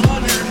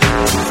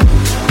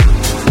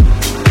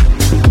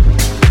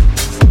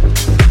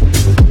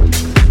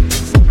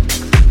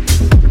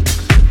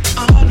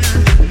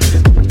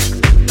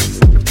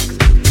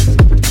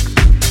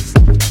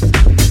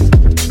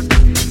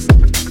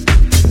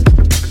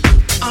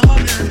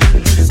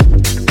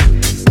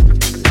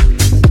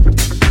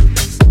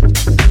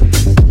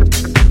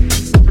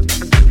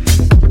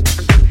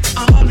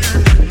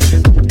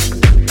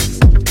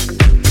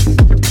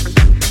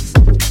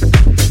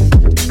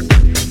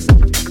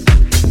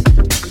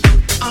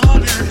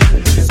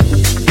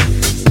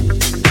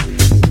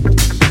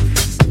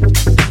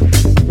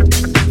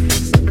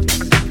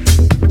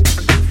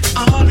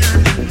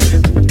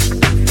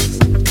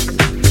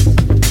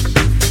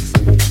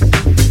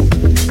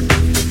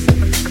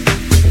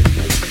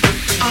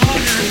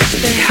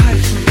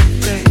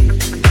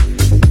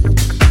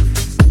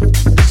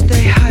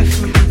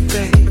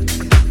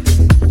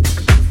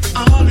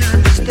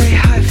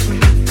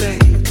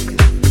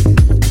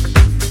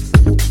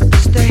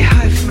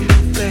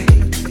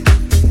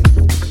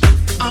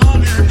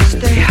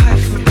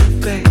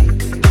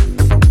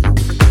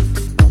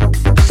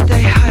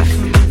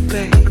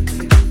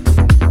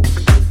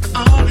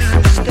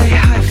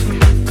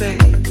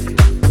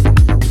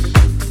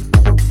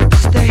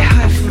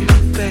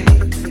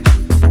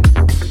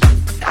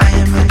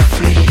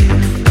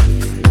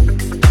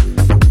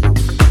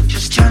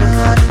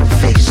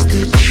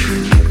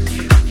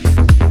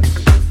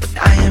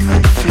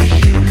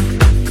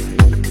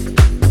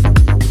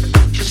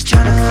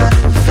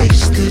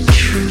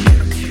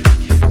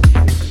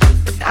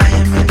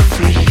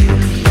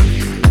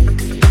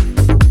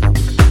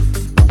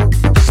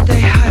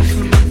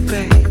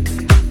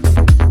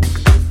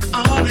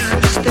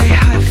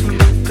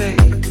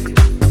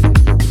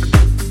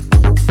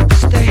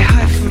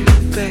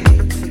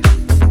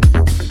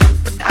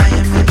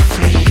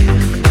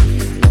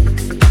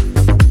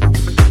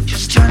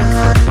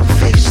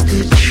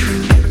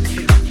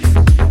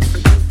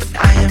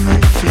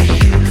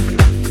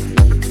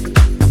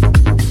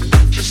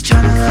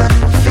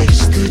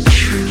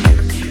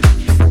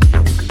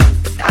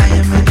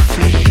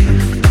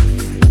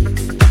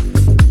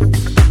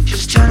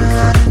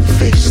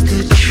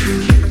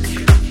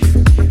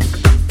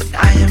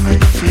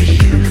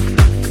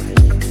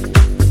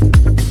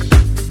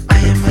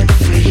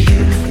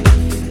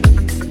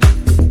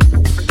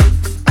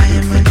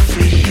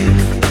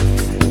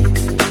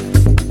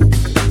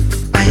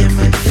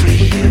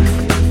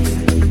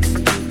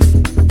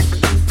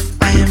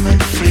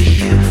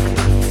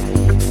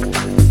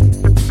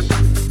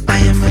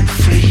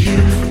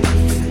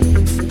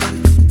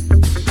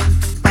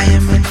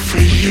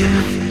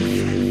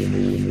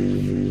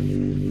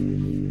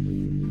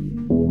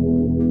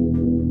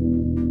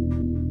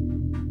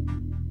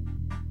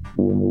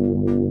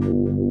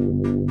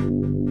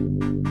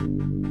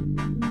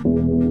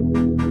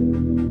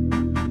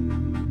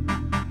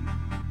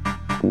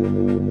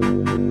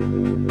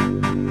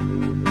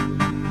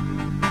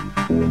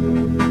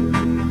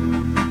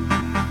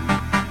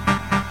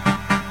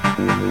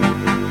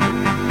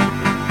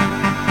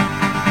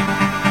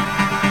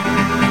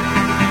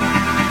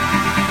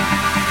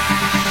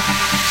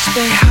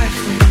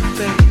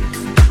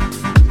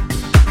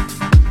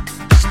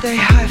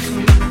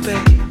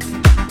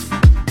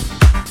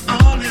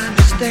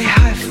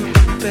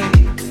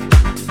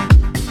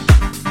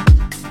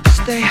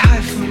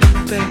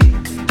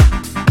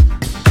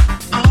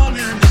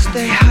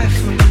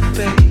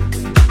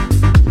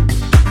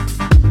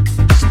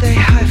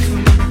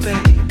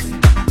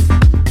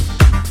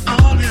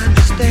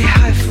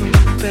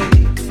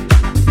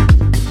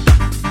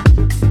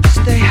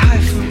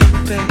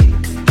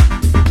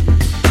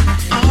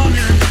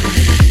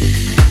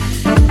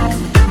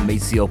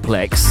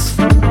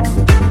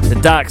 The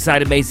dark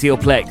side of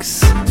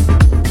Meteoplex.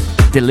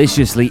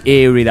 Deliciously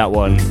eerie, that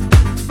one.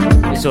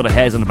 It sort of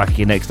hairs on the back of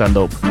your neck stand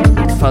up.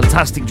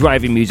 Fantastic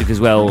driving music as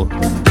well.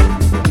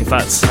 In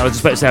fact, I was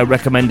just about to say I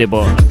recommend it,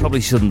 but I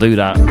probably shouldn't do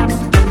that.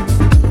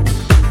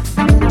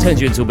 It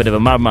turns you into a bit of a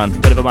madman, a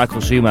bit of a Michael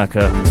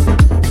Schumacher.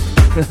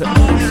 The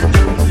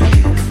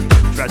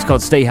track's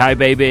called Stay High,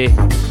 baby.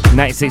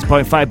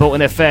 96.5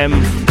 Bolton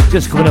FM.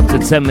 Just coming up to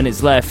 10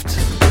 minutes left.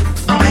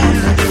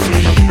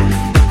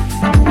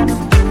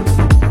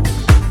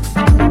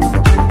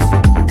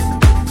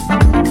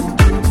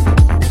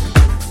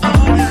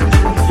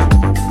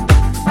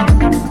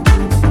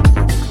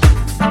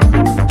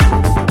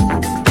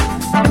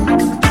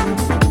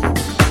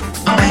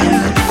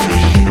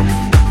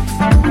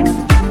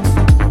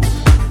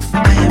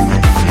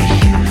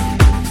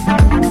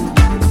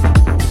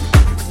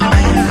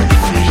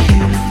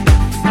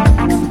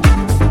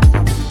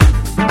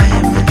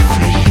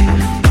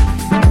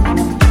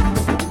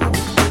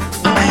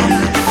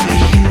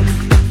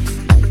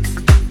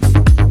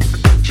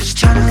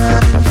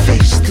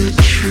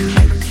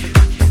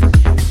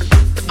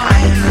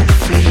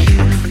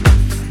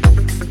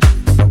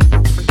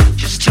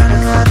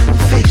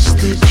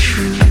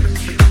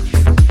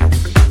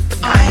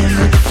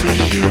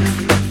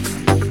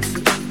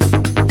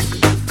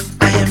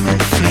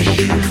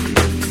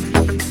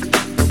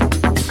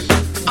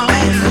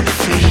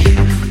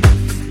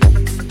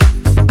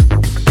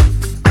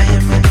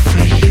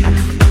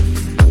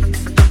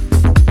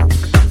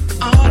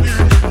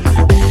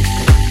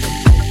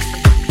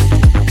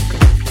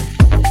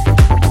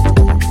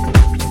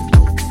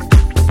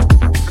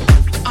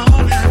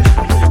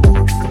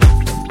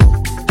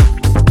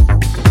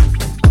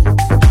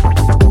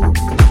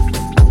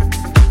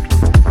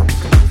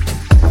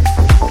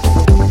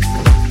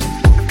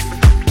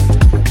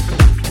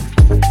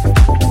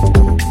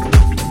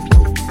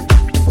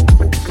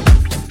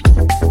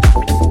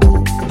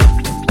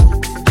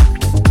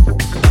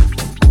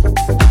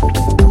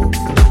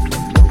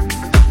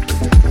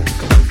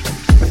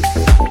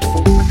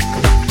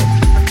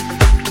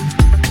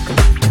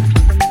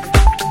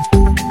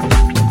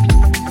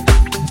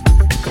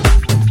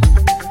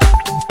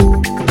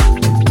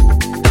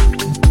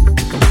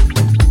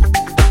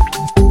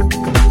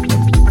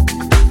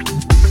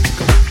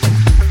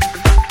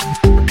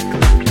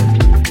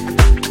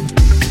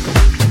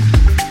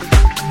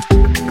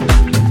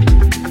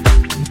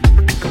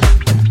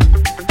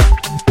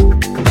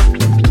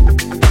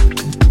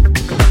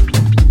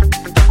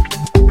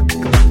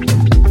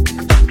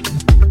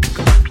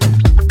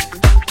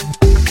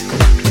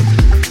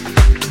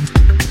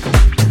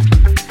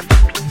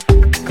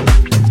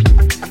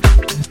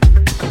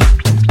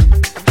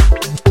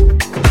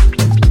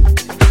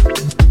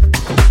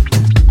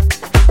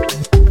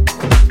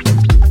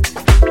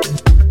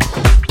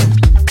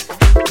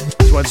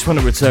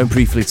 return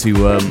briefly to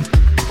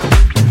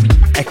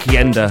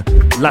Ekienda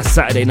last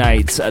Saturday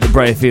night at the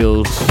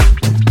Briarfield.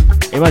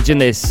 Imagine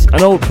this,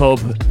 an old pub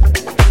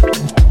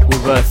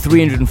with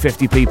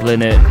 350 people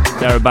in it,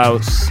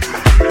 thereabouts.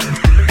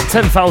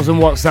 10,000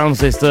 watt sound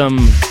system,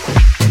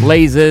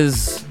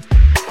 lasers,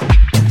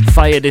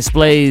 fire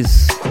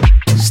displays,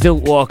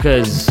 stilt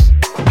walkers,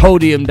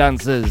 podium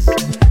dancers,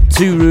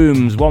 2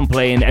 rooms, one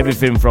playing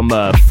everything from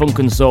funk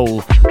and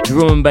soul,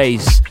 drum and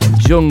bass,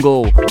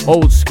 jungle,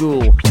 old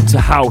school, to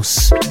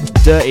house,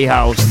 dirty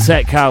house,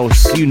 tech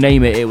house, you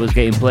name it, it was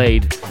getting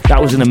played. That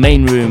was in the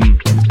main room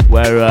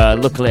where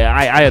luckily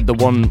I had the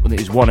one, it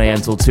was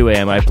 1am till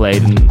 2am I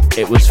played, and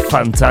it was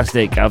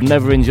fantastic. I've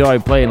never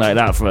enjoyed playing like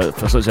that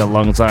for such a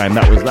long time.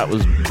 That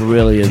was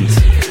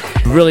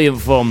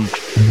brilliant fun.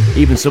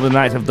 Even some of the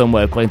nights I've done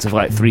where playing to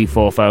like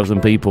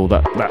 3,000-4,000 people,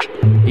 that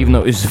even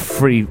though it was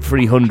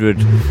 300,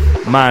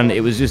 man,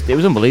 it was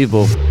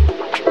unbelievable.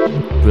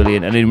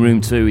 Brilliant. And in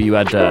room 2 you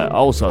had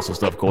all sorts of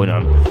stuff going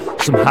on.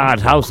 Some hard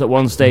house at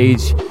one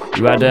stage.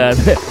 You had a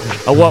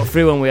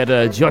walkthrough and we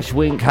had Josh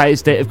Wink,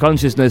 Highest State of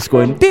Consciousness,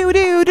 going doo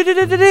doo doo doo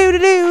doo doo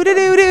doo doo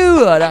doo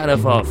doo, and I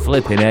thought,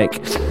 flipping heck,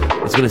 it's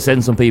going to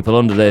send some people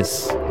under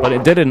this, but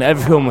it didn't.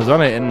 Everyone was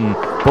on it, and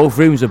both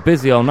rooms were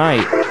busy all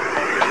night.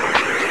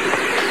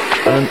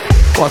 And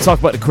well, I'll talk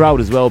about the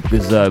crowd as well,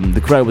 because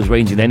the crowd was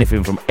ranging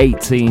anything from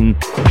 18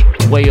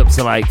 way up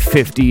to like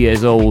 50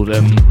 years old.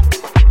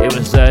 It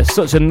was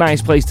such a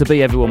nice place to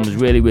be. Everyone was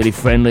really, really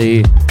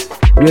friendly,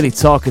 really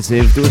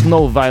talkative. There was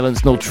no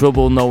violence, no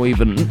trouble, not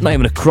even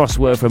a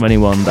crossword from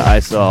anyone that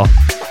I saw.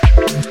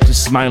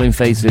 Just smiling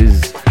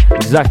faces.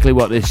 Exactly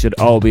what this should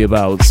all be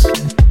about.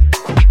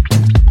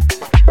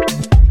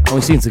 And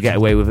we seem to get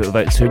away with it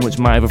without too much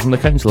miver from the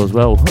council as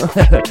well.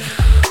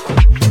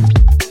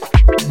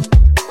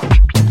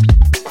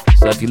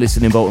 So if you're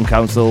listening, Bolton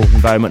Council,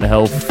 Environmental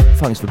Health,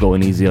 thanks for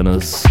going easy on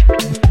us.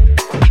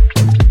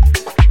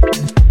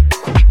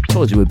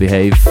 Told you we'd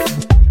behave.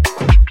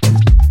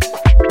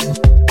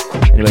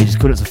 Anyway, just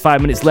coming up to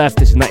 5 minutes left.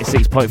 This is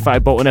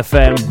 96.5 Bolton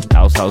FM,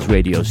 House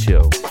Radio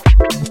Show.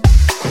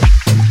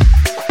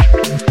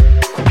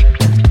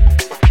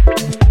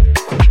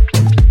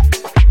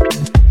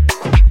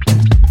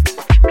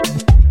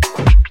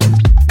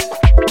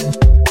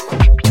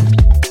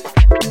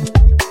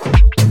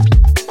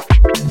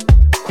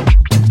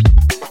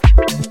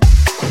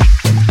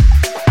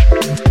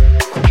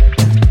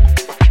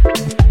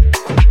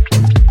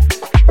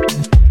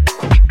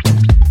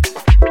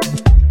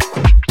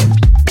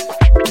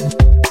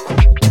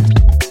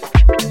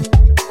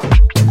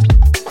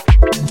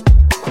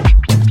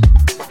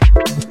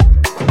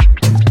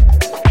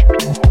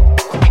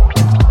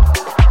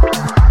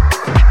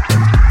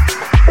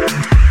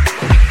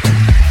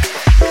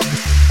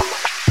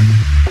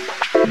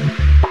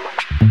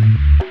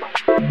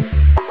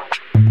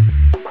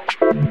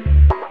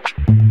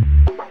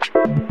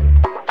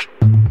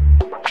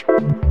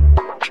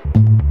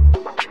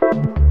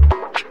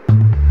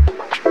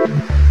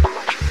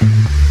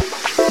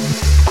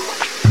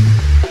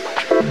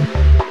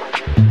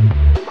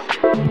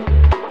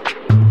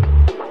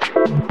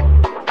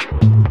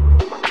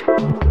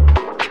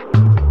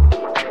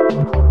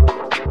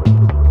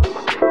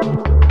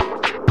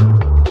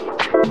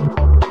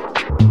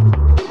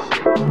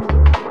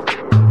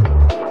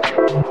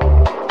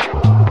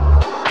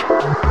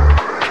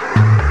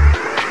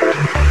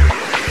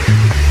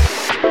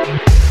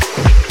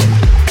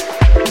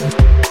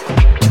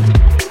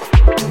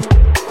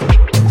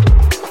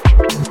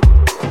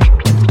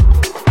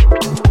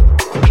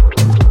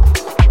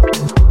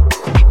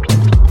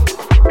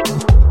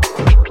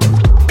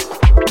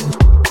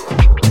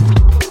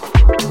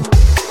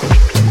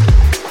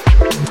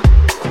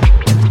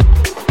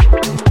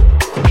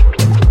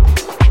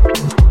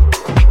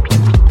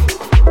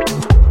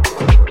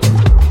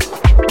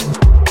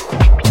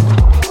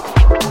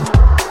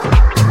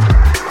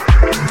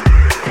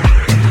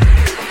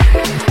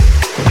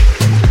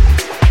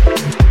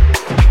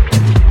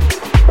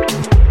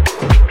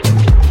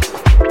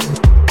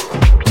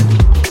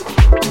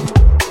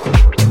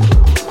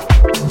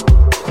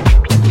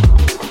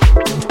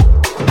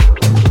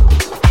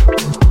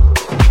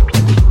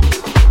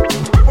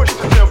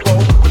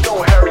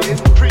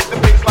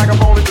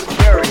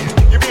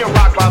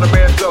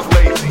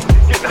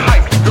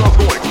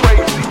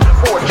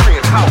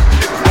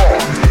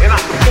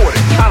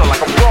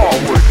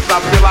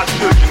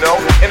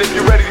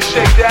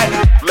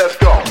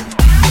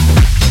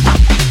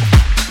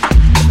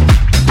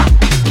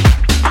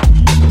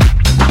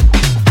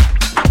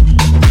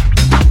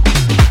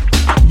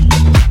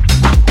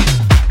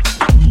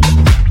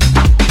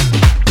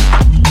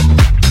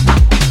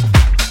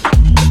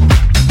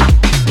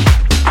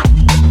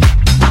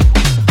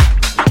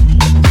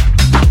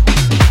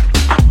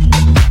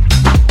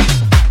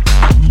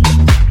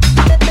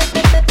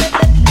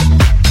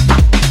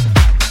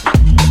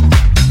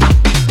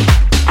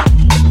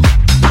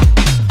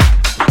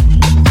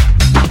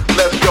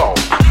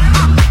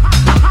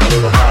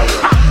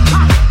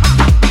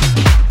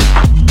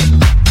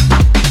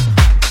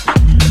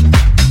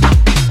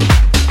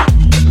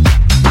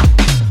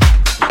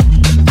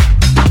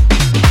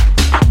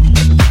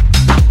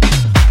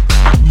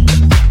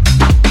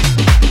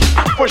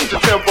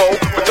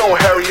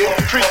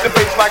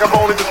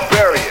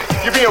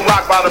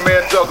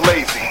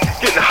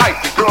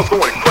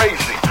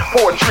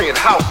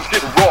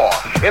 raw,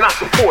 and I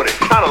support it,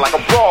 kinda like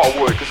a brawl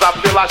would, cause I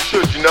feel I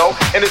should, you know.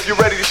 And if you're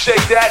ready to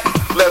shake that,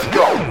 let's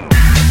go.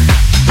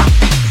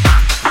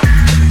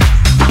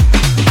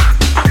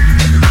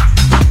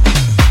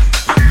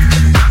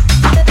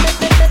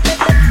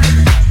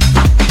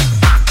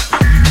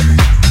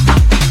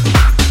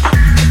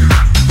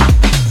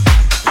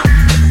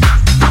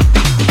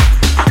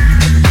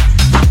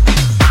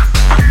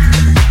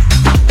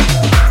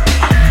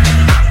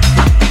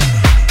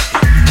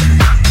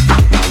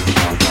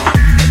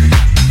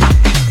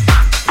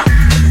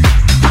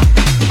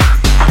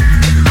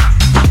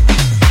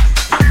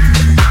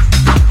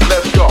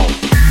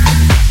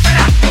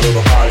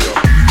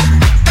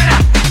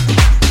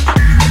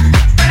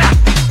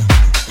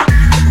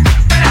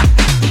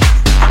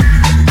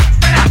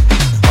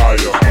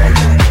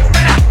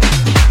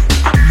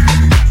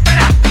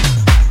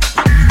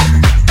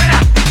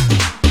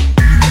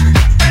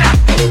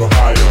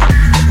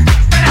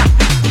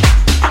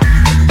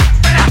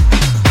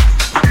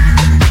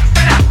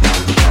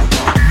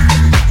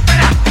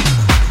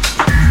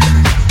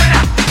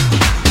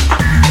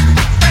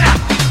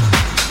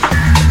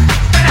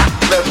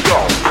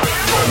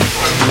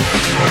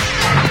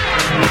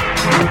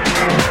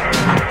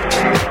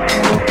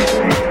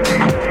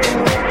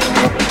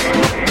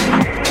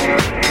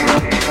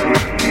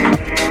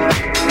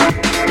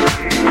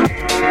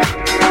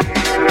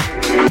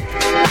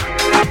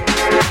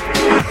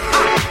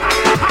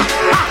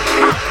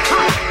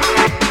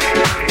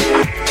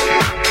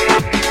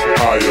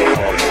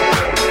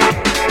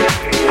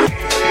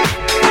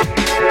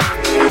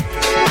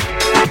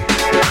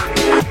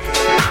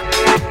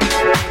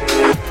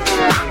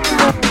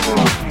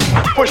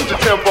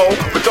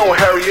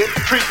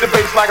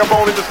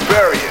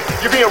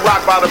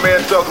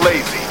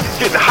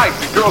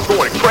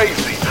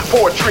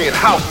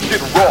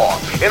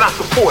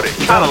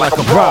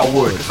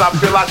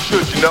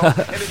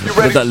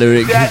 With that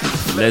lyric,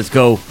 let's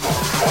go.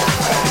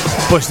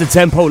 Push the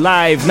tempo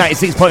live,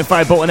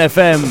 96.5 Bolton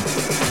FM.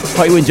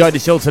 Hope you enjoyed the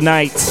show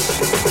tonight.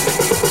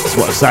 Just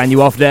want to sign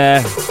you off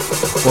there.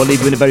 We'll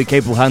leave you in the very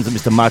capable hands of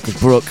Mr. Marcus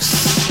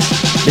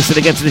Brooks. Listen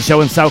again to the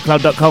show on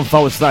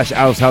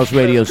soundcloud.com/Ouse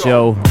Radio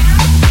Show.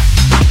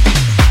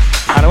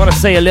 And I want to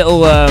say a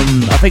little, I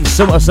think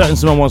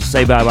someone wants to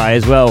say bye-bye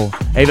as well.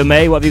 Ava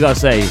May, what have you got to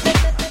say?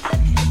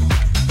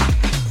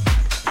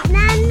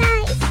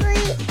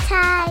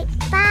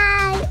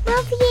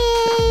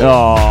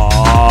 Oh,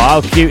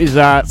 how cute is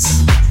that?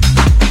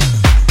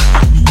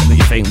 What do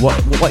you think?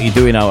 What are you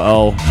doing out at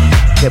all?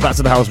 Get back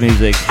to the house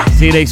music. See you next